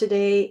for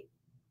today,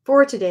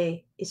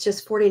 it's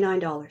just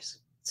 $49.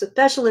 It's a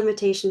special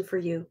invitation for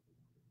you.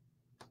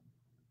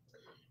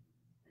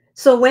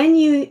 So when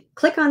you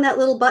click on that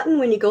little button,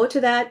 when you go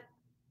to that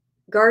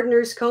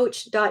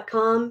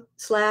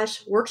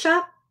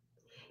gardenerscoach.com/workshop,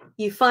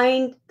 you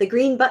find the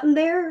green button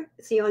there,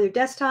 see on your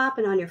desktop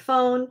and on your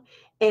phone.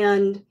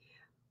 And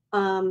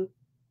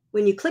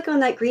when you click on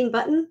that green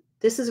button,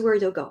 this is where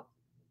you'll go.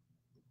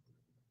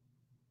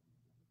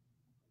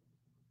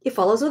 It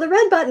follows with a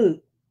red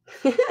button.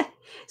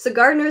 So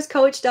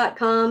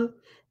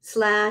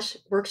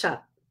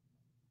gardenerscoach.com/workshop.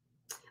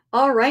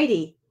 All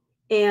righty.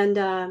 And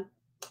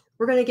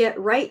we're going to get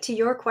right to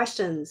your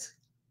questions.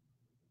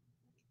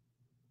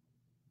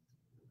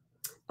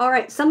 All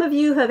right. Some of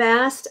you have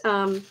asked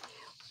when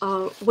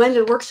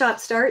the workshop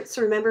starts.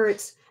 Remember,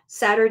 it's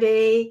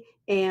Saturday,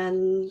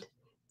 and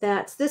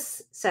that's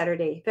this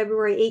Saturday,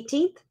 February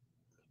 18th.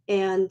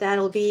 And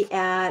that'll be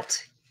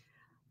at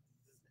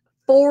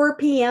 4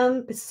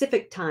 p.m.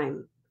 Pacific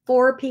time.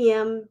 4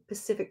 p.m.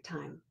 Pacific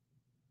time.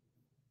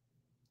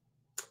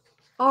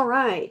 All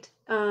right.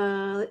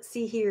 Let's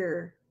see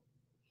here.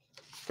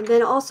 And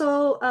then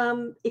also,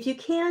 if you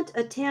can't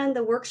attend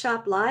the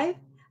workshop live,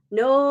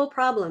 no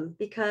problem,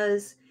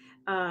 because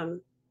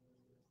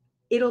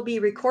it'll be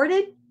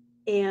recorded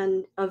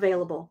and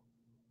available.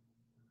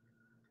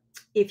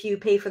 If you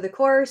pay for the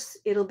course,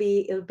 it'll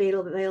be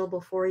available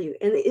for you.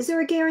 And is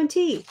there a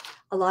guarantee?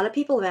 A lot of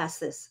people have asked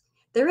this.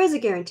 There is a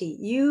guarantee.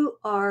 You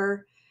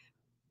are,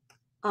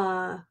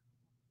 how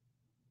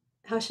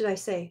should I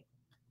say?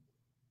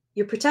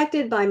 You're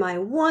protected by my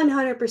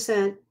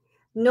 100%,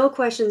 no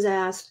questions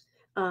asked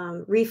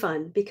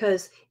refund.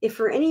 Because if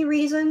for any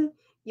reason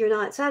you're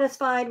not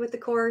satisfied with the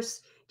course,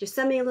 just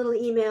send me a little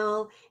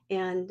email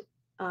and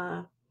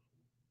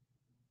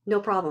no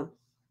problem.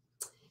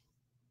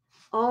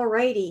 All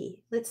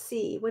righty, let's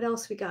see what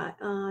else we got.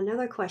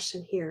 Another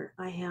question here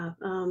I have.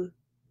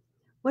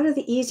 What are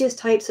the easiest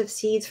types of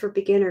seeds for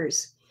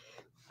beginners?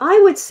 I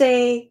would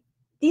say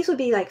these would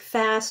be like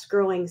fast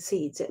growing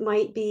seeds. It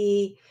might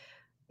be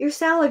your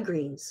salad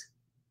greens.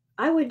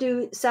 I would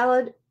do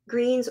salad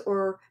greens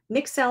or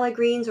mixed salad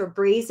greens or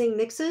braising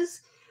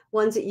mixes,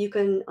 ones that you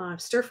can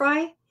stir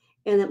fry.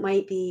 And it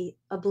might be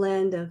a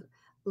blend of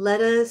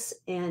lettuce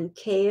and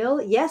kale.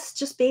 Yes,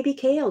 just baby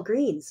kale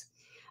greens.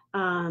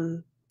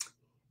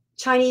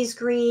 Chinese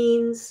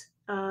greens,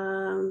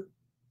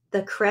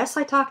 the cress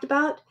I talked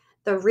about,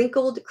 the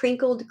wrinkled,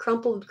 crinkled,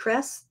 crumpled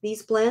cress,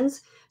 these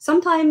blends.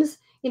 Sometimes,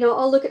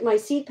 I'll look at my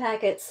seed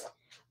packets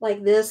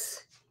like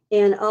this,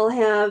 and I'll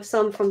have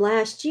some from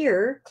last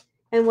year.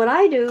 And what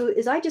I do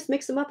is I just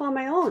mix them up on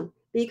my own.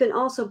 But you can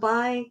also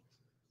buy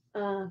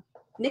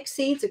mixed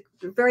seeds.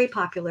 They're very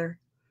popular.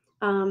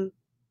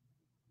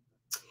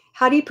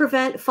 How do you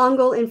prevent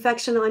fungal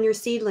infection on your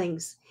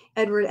seedlings?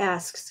 Edward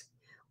asks.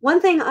 One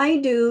thing I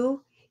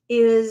do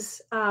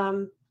is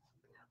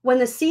when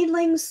the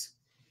seedlings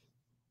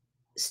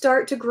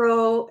start to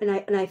grow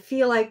and I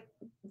feel like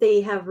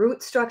they have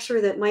root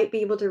structure that might be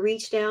able to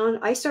reach down,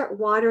 I start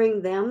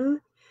watering them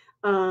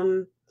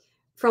from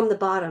the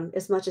bottom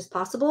as much as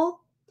possible.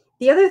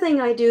 The other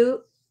thing I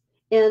do,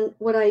 and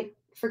what I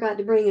forgot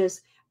to bring, is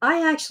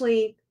I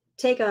actually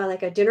take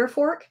a dinner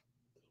fork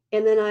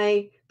and then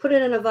I put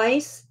it in a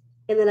vise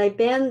and then I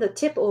bend the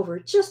tip over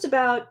just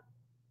about,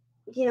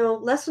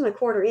 less than a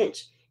quarter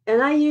inch. And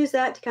I use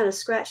that to kind of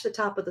scratch the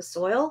top of the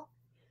soil.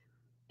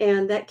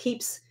 And that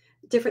keeps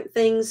different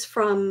things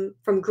from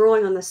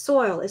growing on the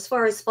soil. As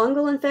far as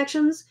fungal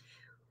infections,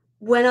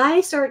 when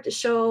I start to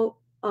show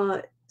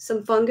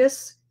some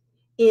fungus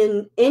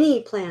in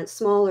any plant,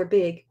 small or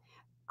big,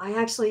 I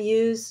actually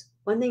use,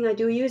 one thing I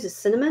do use is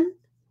cinnamon.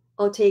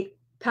 I'll take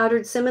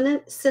powdered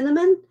cinnamon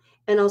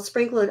and I'll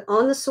sprinkle it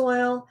on the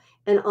soil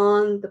and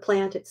on the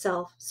plant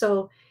itself.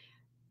 So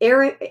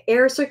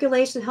air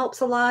circulation helps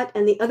a lot.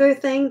 And the other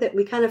thing that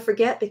we kind of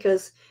forget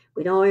because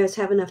we don't always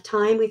have enough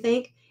time, we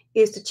think,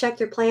 is to check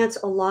your plants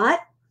a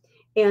lot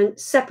and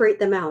separate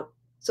them out.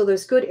 So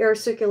there's good air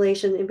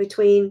circulation in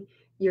between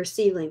your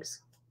seedlings.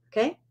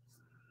 Okay?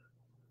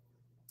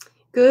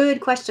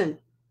 Good question.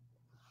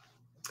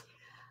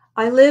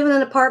 I live in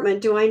an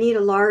apartment. Do I need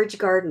a large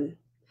garden?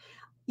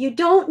 You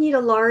don't need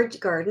a large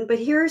garden, but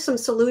here are some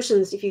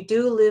solutions if you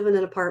do live in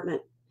an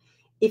apartment.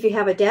 If you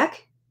have a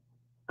deck,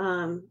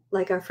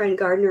 like our friend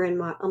Gardner in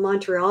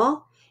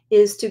Montreal,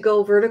 is to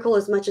go vertical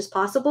as much as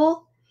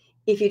possible.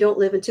 If you don't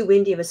live in too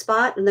windy of a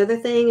spot. Another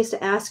thing is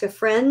to ask a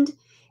friend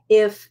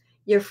if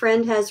your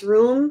friend has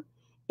room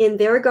in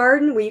their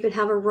garden where you can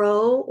have a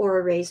row or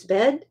a raised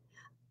bed.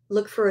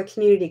 Look for a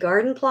community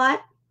garden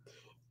plot.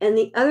 And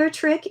the other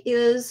trick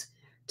is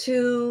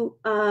to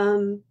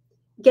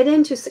get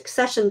into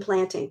succession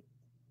planting.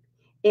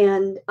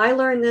 And I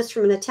learned this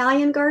from an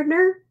Italian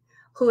gardener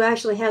who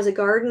actually has a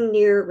garden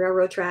near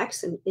railroad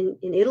tracks in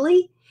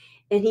Italy.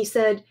 And he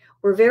said,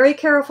 we're very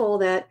careful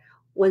that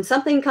when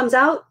something comes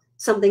out,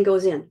 something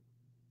goes in.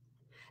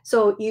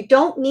 So you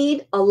don't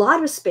need a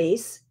lot of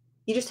space.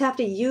 You just have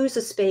to use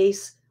the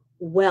space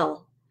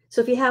well.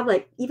 So if you have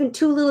like even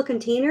 2 little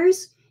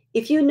containers,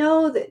 if you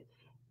know that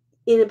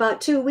in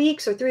about 2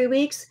 weeks or 3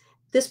 weeks,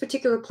 this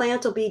particular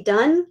plant will be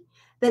done,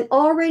 then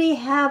already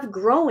have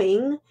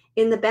growing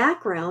in the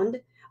background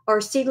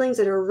are seedlings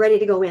that are ready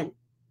to go in.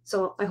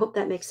 So I hope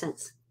that makes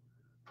sense.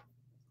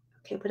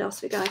 Okay, what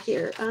else we got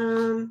here?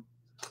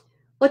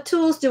 What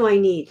tools do I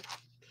need?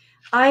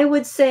 I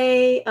would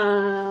say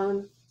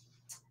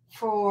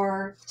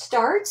for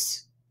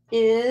starts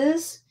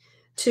is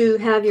to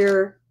have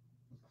your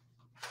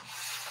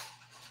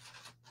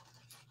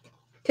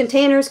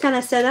containers kind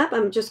of set up.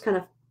 I'm going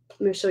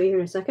to show you here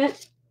in a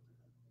second.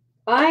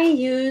 I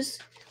use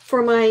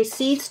for my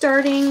seed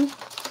starting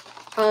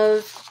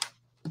of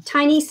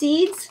tiny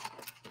seeds.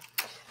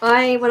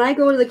 When I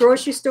go to the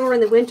grocery store in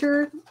the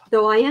winter,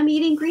 though I am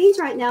eating greens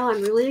right now,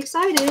 I'm really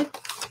excited, and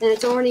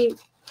it's already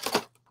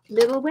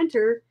middle of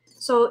winter.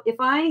 So if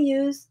I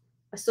use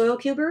a soil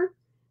cuber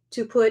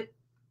to put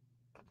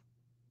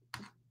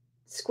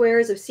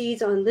squares of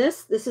seeds on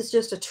this is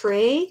just a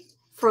tray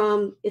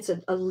it's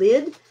a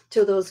lid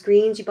to those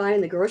greens you buy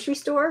in the grocery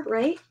store,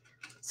 right?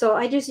 So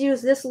I just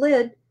use this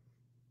lid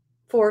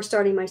for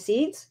starting my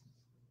seeds.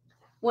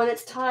 When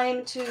it's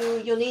time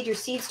you'll need your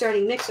seed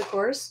starting mix, of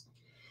course.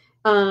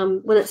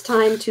 When it's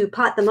time to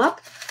pot them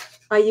up,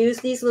 I use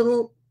these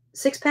little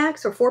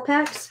 6-packs or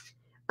 4-packs.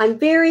 I'm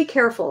very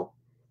careful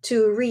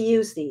to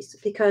reuse these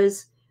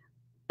because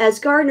as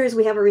gardeners,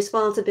 we have a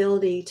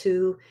responsibility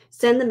to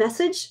send the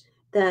message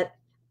that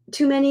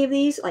too many of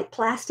these, like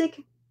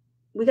plastic,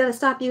 we got to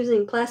stop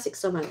using plastic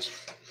so much.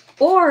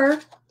 Or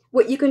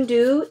what you can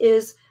do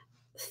is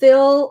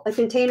fill a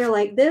container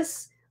like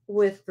this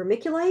with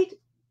vermiculite.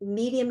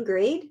 Medium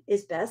grade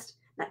is best.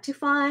 Not too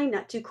fine,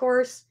 not too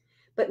coarse,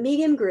 but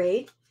medium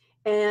grade.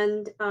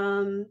 And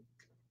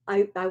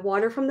I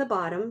water from the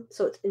bottom.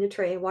 So it's in a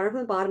tray. I water from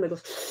the bottom. It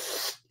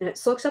goes, and it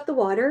soaks up the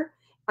water.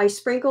 I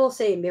sprinkle,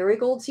 say,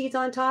 marigold seeds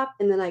on top,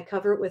 and then I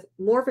cover it with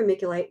more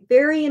vermiculite.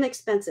 Very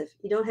inexpensive.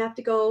 You don't have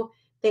to go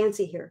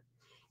fancy here.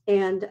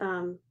 And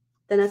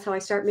then that's how I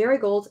start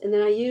marigolds. And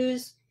then I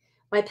use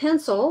my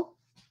pencil.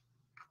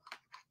 I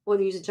want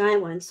to use a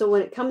giant one. So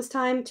when it comes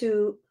time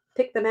to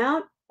pick them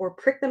out or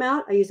prick them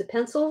out, I use a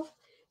pencil.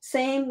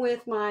 Same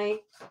with my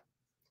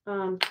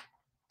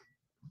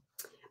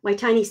my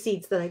tiny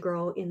seeds that I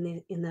grow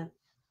in the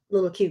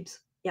little cubes.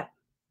 Yep.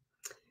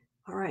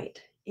 All right.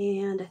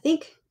 And I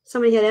think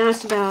somebody had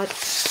asked about,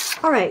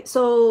 all right,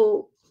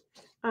 so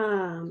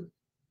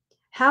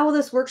how will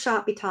this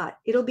workshop be taught?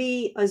 It'll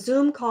be a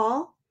Zoom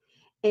call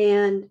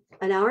and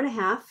an hour and a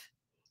half,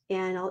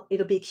 and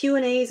it'll be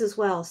Q&As as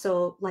well.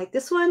 So like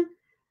this one,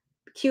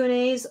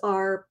 Q&As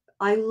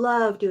I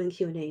love doing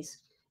Q&As.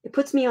 It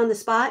puts me on the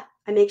spot.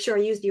 I make sure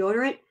I use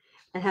deodorant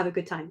and have a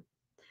good time.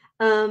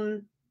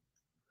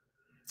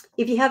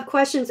 If you have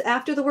questions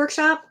after the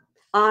workshop,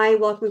 I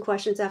welcome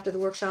questions after the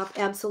workshop,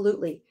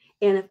 absolutely.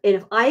 And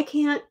if I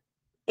can't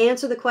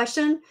answer the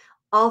question,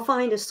 I'll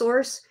find a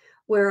source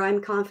where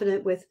I'm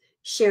confident with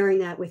sharing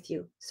that with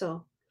you.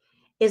 So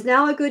is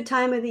now a good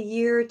time of the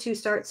year to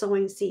start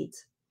sowing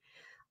seeds?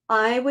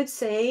 I would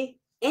say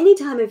any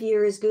time of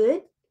year is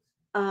good.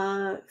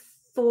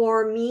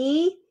 For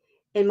me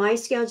and my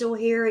schedule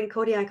here in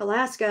Kodiak,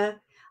 Alaska,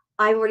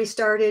 I've already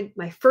started.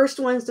 My first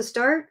ones to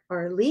start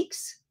are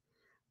leeks,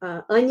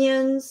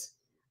 onions,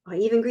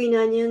 even green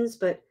onions,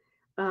 but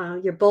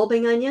your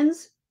bulbing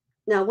onions.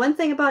 Now, one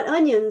thing about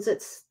onions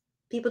that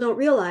people don't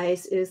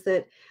realize is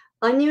that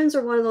onions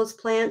are one of those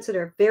plants that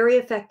are very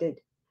affected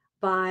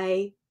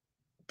by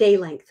day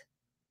length.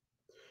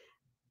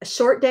 A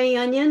short day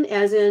onion,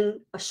 as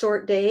in a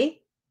short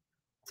day,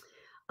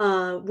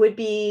 would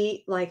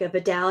be like a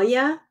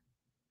Vidalia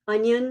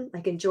onion,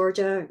 like in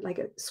Georgia, like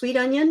a sweet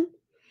onion,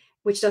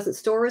 which doesn't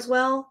store as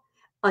well.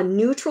 A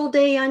neutral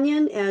day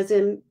onion, as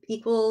in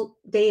equal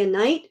day and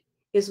night,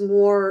 is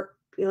more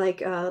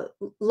like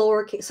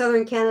lower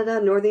southern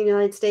Canada, northern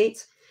United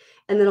States.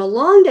 And then a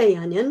long day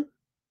onion,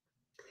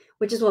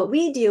 which is what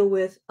we deal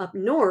with up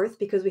north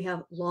because we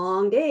have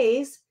long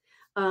days.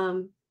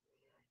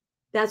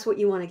 That's what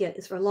you want to get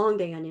is for a long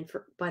day onion,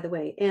 by the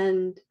way.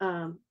 And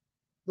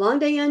long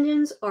day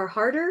onions are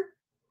harder.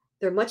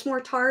 They're much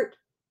more tart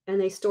and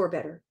they store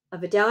better. A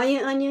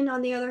Vidalia onion,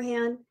 on the other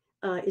hand,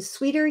 is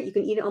sweeter. You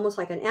can eat it almost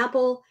like an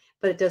apple,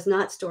 but it does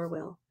not store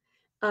well.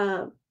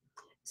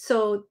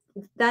 So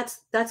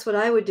that's what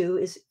I would do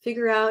is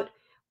figure out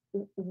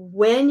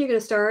when you're going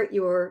to start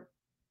your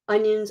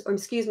onions, or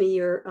excuse me,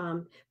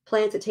 your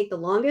plants that take the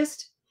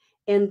longest,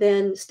 and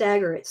then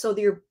stagger it. So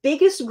your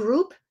biggest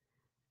group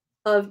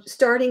of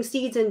starting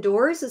seeds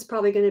indoors is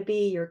probably going to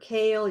be your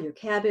kale, your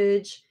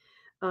cabbage.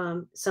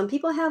 Some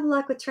people have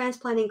luck with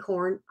transplanting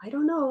corn. I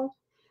don't know.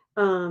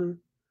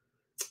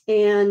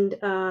 And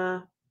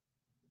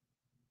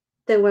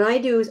then what I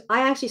do is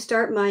I actually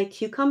start my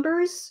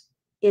cucumbers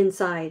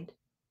inside.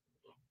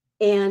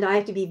 And I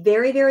have to be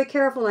very, very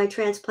careful when I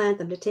transplant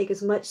them to take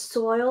as much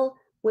soil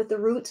with the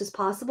roots as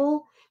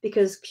possible,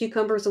 because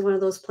cucumbers are one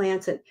of those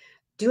plants that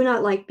do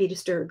not like to be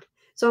disturbed.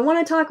 So I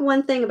want to talk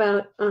one thing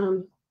about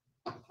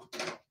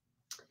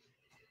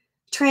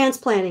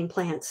transplanting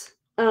plants.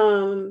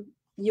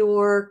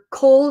 Your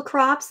cold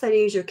crops, that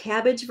is your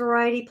cabbage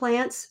variety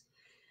plants,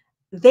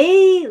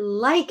 they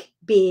like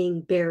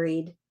being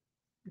buried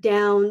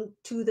down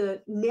to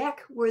the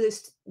neck where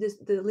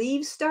the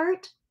leaves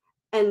start,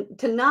 and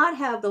to not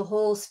have the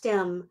whole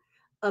stem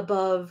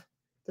above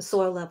the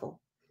soil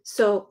level.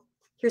 So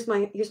here's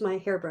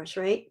my hairbrush,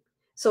 right?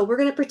 So we're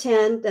going to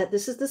pretend that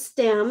this is the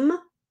stem,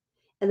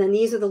 and then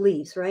these are the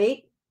leaves,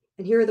 right?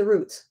 And here are the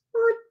roots.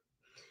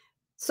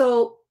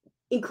 So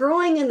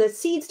growing in the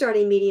seed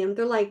starting medium,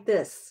 they're like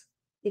this.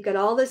 You've got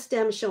all this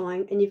stem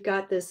showing, and you've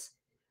got this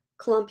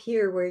clump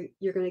here where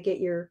you're going to get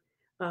your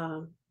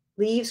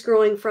leaves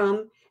growing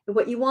from. And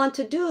what you want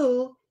to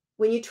do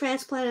when you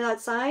transplant it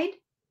outside,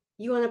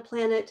 you want to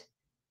plant it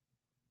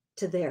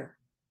to there.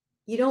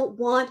 You don't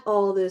want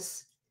all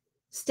this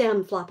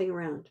stem flopping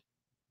around.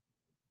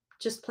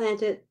 Just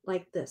plant it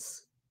like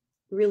this,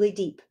 really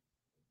deep.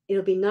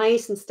 It'll be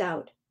nice and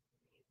stout.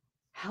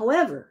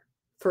 However,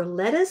 for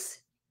lettuce,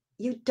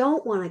 you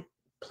don't want to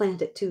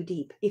plant it too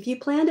deep. If you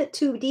plant it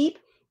too deep,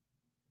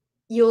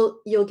 you'll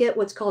get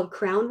what's called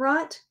crown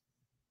rot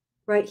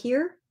right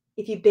here.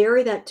 If you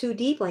bury that too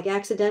deep, like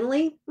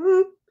accidentally,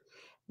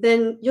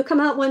 then you'll come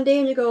out one day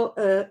and you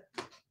go,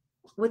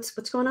 what's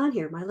going on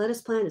here? My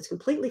lettuce plant is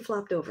completely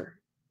flopped over.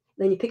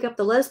 Then you pick up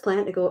the lettuce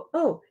plant and go,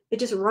 oh, it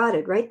just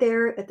rotted right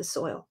there at the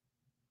soil.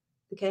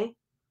 Okay?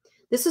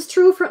 This is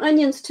true for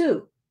onions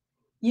too.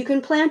 You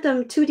can plant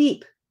them too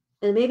deep.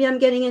 And maybe I'm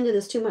getting into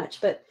this too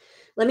much, but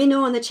let me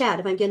know in the chat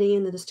if I'm getting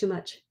into this too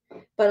much.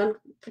 But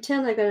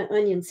pretend I've got an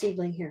onion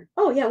seedling here.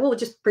 Oh yeah, we'll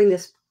just bring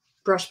this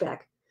brush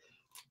back.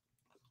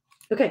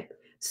 Okay,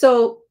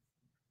 so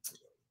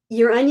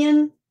your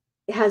onion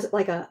has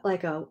like a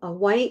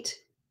white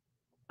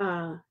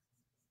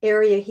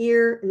area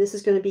here, and this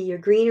is going to be your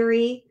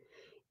greenery.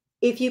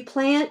 If you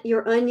plant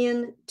your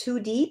onion too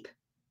deep,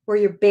 where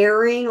you're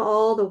burying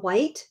all the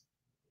white,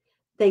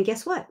 then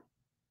guess what?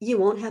 You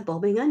won't have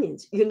bulbing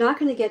onions. You're not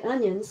going to get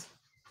onions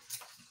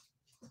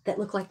that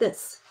look like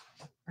this,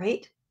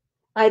 right?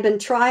 I've been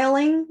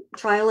trialing.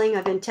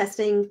 I've been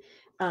testing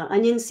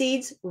onion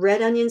seeds,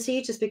 red onion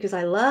seeds, just because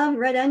I love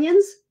red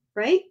onions,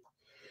 right?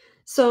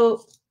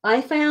 So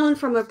I found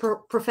from a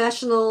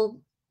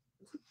professional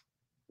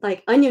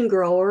like onion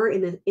grower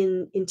in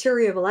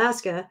interior of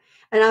Alaska,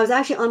 and I was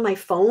actually on my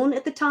phone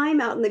at the time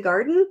out in the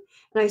garden,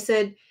 and I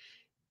said,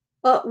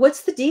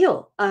 what's the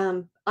deal?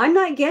 I'm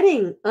not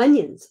getting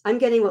onions. I'm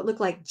getting what look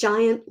like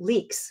giant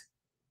leeks.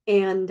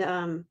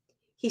 And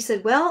he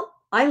said, well,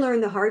 I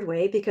learned the hard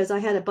way because I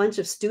had a bunch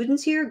of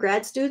students here,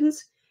 grad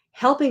students,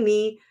 helping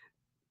me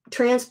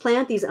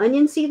transplant these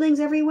onion seedlings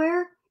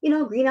everywhere,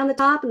 green on the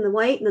top and the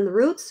white and then the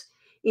roots.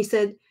 He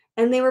said,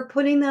 and they were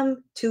putting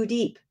them too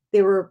deep.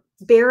 They were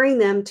burying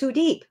them too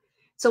deep.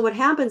 So what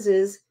happens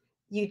is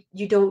you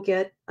don't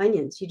get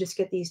onions. You just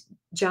get these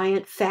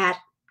giant fat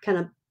kind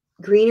of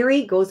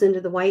greenery goes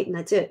into the white, and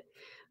that's it.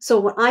 So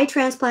when I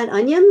transplant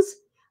onions,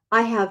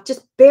 I have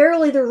just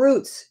barely the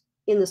roots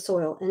in the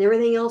soil and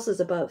everything else is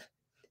above.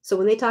 So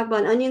when they talk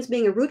about onions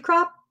being a root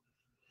crop,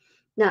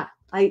 nah,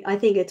 I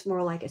think it's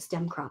more like a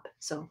stem crop.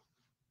 So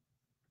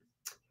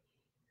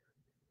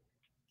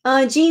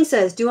Jean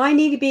says, do I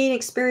need to be an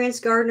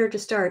experienced gardener to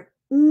start?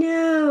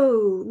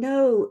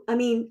 No. I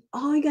mean,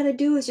 all you got to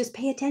do is just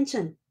pay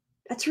attention.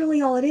 That's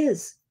really all it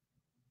is.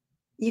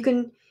 You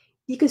can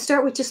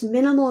start with just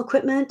minimal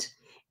equipment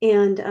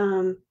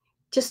and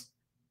just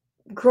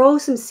grow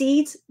some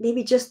seeds,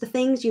 maybe just the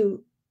things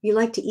you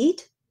like to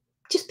eat.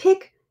 Just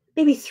pick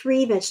maybe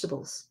 3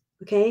 vegetables,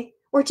 okay?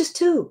 Or just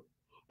 2,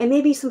 and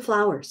maybe some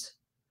flowers.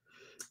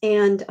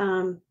 And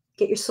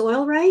get your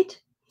soil right,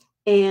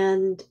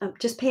 and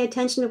just pay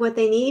attention to what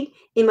they need.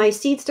 In my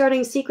Seed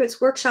Starting Secrets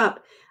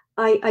workshop,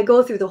 I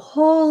go through the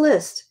whole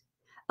list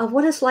of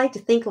what it's like to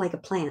think like a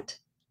plant,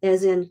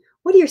 as in,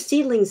 what do your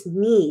seedlings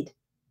need?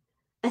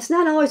 It's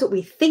not always what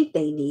we think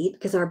they need,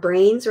 because our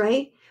brains,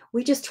 right?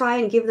 We just try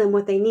and give them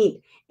what they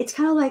need. It's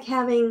kind of like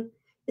having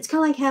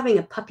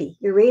a puppy.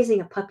 You're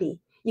raising a puppy.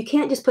 You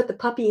can't just put the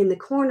puppy in the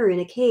corner in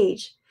a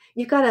cage.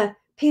 You've got to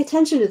pay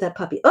attention to that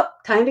puppy. Oh,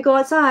 time to go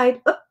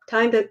outside. Oh,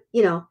 time to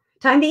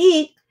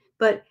eat.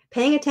 But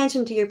paying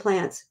attention to your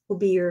plants will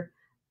be your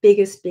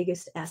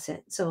biggest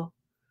asset. So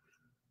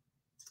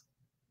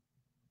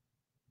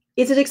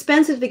is it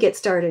expensive to get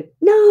started?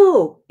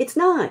 No, it's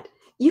not.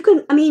 You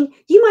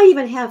might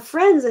even have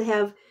friends that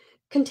have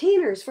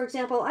containers. For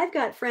example, I've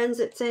got friends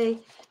that say,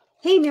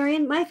 hey,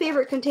 Marion, my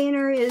favorite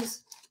container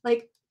is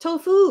like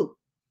tofu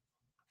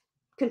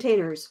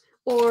containers.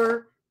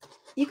 Or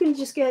you can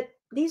just get,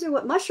 these are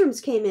what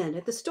mushrooms came in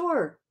at the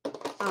store.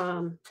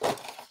 And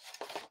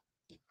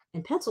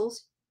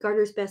pencils,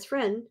 gardener's best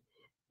friend.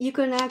 You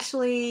can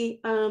actually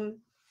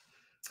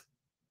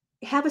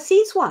have a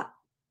seed swap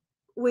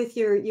with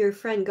your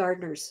friend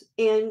gardeners.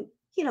 And,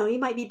 you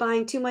might be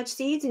buying too much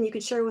seeds and you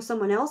can share with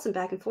someone else and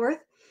back and forth.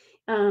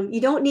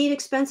 You don't need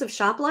expensive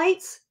shop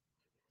lights.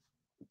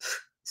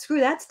 screw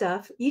that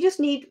stuff. You just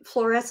need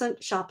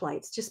fluorescent shop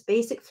lights, just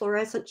basic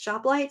fluorescent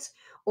shop lights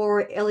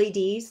or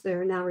LEDs.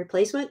 They're now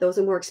replacement. Those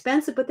are more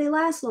expensive, but they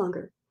last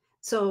longer.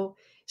 So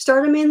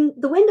start them in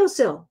the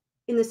windowsill.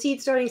 In the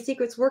Seed Starting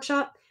Secrets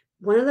workshop,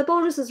 one of the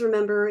bonuses,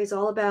 remember, is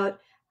all about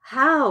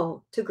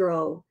how to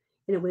grow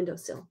in a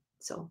windowsill.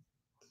 So,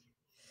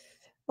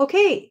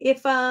 okay,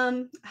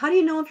 how do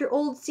you know if your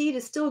old seed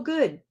is still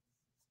good?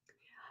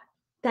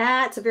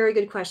 That's a very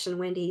good question,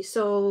 Wendy.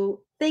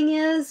 So, thing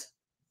is,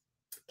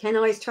 can't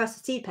always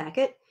trust a seed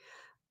packet.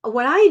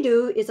 What I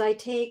do is I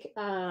take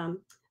a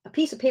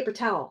piece of paper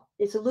towel.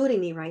 It's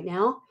eluding me right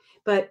now,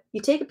 but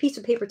you take a piece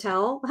of paper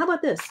towel. How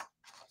about this?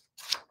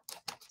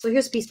 So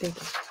here's a piece of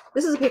paper.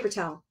 This is a paper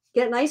towel.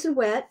 Get it nice and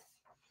wet,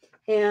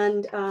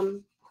 and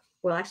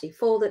well, actually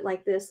fold it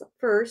like this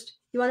first.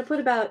 You want to put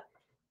about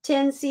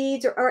 10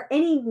 seeds or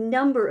any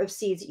number of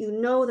seeds. You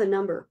know the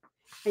number.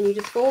 And you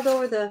just fold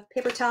over the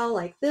paper towel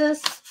like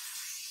this,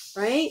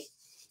 right?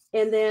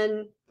 And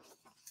then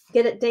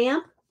get it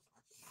damp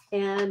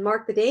and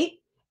mark the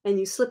date. And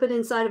you slip it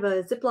inside of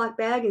a Ziploc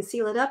bag and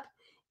seal it up.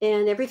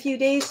 And every few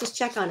days, just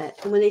check on it.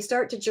 And when they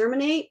start to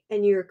germinate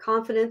and you're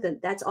confident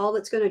that that's all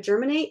that's going to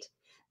germinate,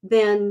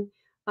 then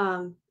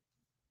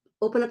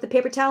open up the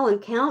paper towel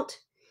and count.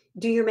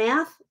 Do your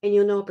math, and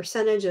you'll know a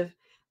percentage of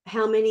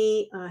how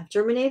many have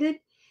germinated.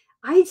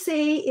 I'd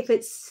say if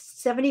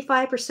it's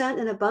 75%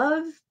 and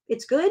above,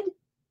 it's good.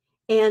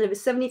 And if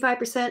it's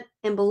 75%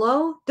 and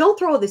below, don't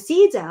throw the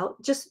seeds out.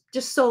 Just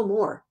sow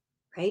more,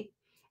 right?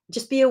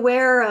 Just be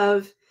aware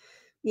of,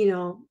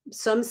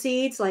 some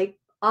seeds, like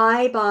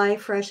I buy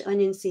fresh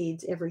onion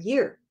seeds every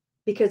year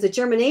because the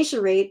germination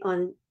rate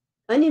on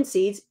onion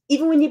seeds,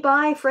 even when you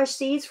buy fresh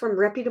seeds from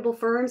reputable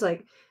firms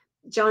like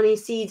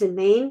Johnny's Seeds in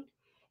Maine,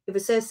 if it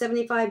says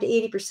 75 to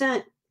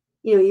 80%,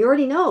 you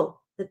already know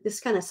that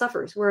this kind of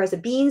suffers. Whereas a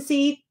bean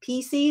seed,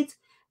 pea seeds,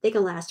 they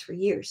can last for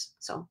years.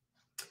 So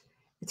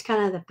it's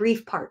kind of the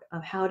brief part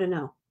of how to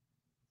know.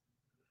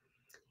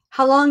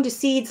 How long do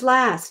seeds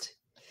last?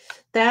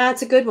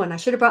 That's a good one. I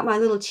should have brought my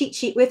little cheat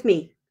sheet with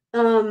me.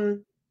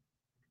 Like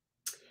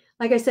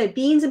I said,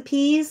 beans and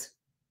peas,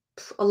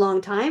 a long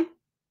time.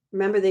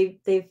 Remember,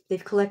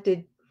 they've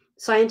collected.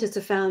 Scientists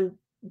have found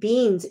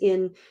beans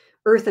in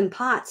earthen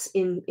pots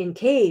in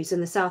caves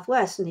in the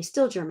Southwest, and they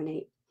still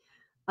germinate.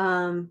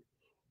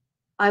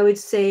 I would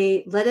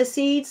say lettuce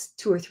seeds,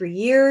 2 or 3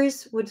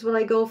 years was what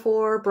I go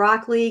for.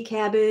 Broccoli,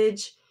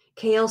 cabbage,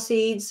 kale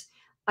seeds,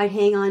 I'd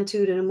hang on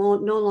to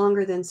no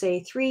longer than,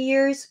 say, 3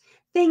 years.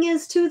 Thing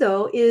is, too,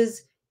 though,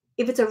 is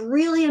if it's a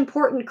really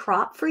important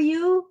crop for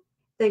you,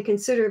 then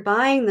consider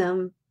buying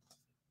them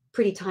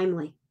pretty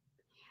timely.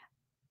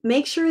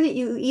 Make sure that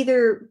you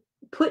either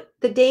put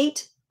the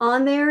date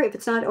on there if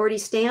it's not already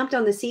stamped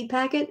on the seed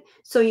packet,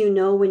 so you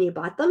know when you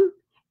bought them,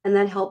 and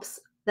that helps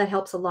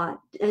a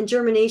lot. And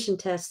germination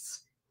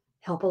tests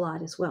help a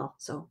lot as well.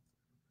 So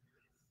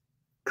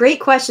great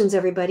questions,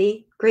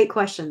 everybody. Great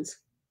questions.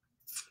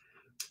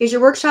 Is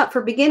your workshop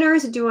for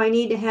beginners? Do I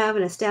need to have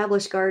an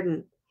established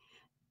garden?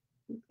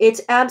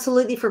 It's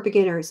absolutely for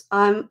beginners.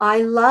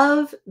 I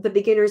love the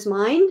beginner's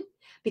mind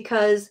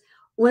because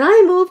when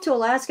I moved to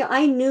Alaska,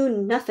 I knew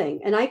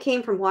nothing. And I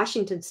came from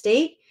Washington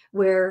State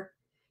where,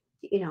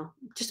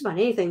 just about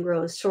anything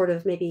grows short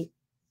of maybe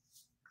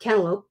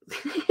cantaloupe.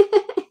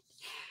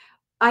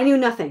 I knew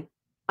nothing.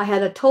 I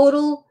had a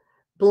total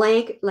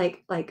blank,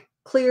 like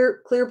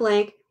clear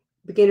blank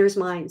beginner's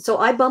mind. So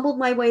I bumbled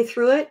my way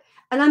through it,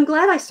 and I'm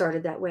glad I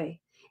started that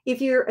way.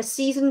 If you're a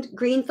seasoned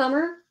green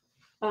thumber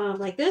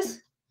like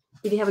this,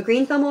 if you have a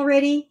green thumb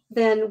already,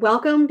 then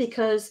welcome,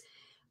 because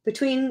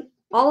between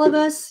all of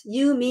us,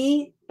 you,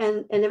 me,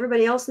 and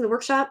everybody else in the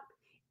workshop,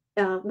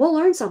 we'll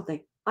learn something.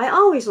 I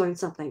always learn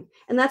something.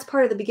 And that's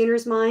part of the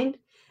beginner's mind.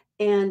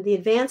 And the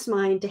advanced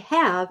mind to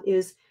have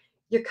is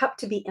your cup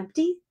to be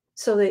empty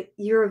so that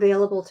you're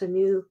available to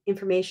new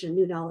information,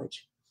 new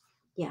knowledge.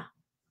 Yeah.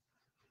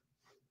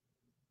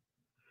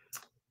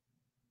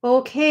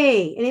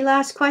 Okay, any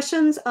last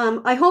questions?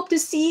 I hope to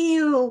see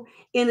you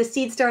in the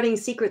Seed Starting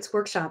Secrets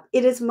workshop.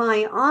 It is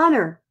my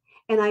honor,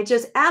 and I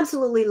just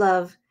absolutely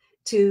love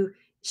to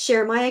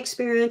share my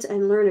experience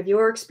and learn of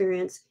your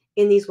experience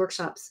in these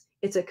workshops.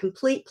 It's a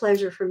complete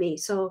pleasure for me.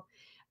 So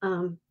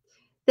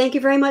thank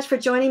you very much for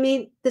joining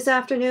me this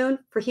afternoon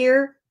for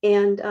here,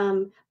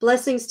 and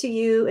blessings to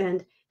you,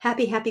 and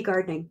happy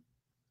gardening.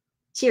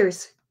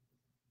 Cheers.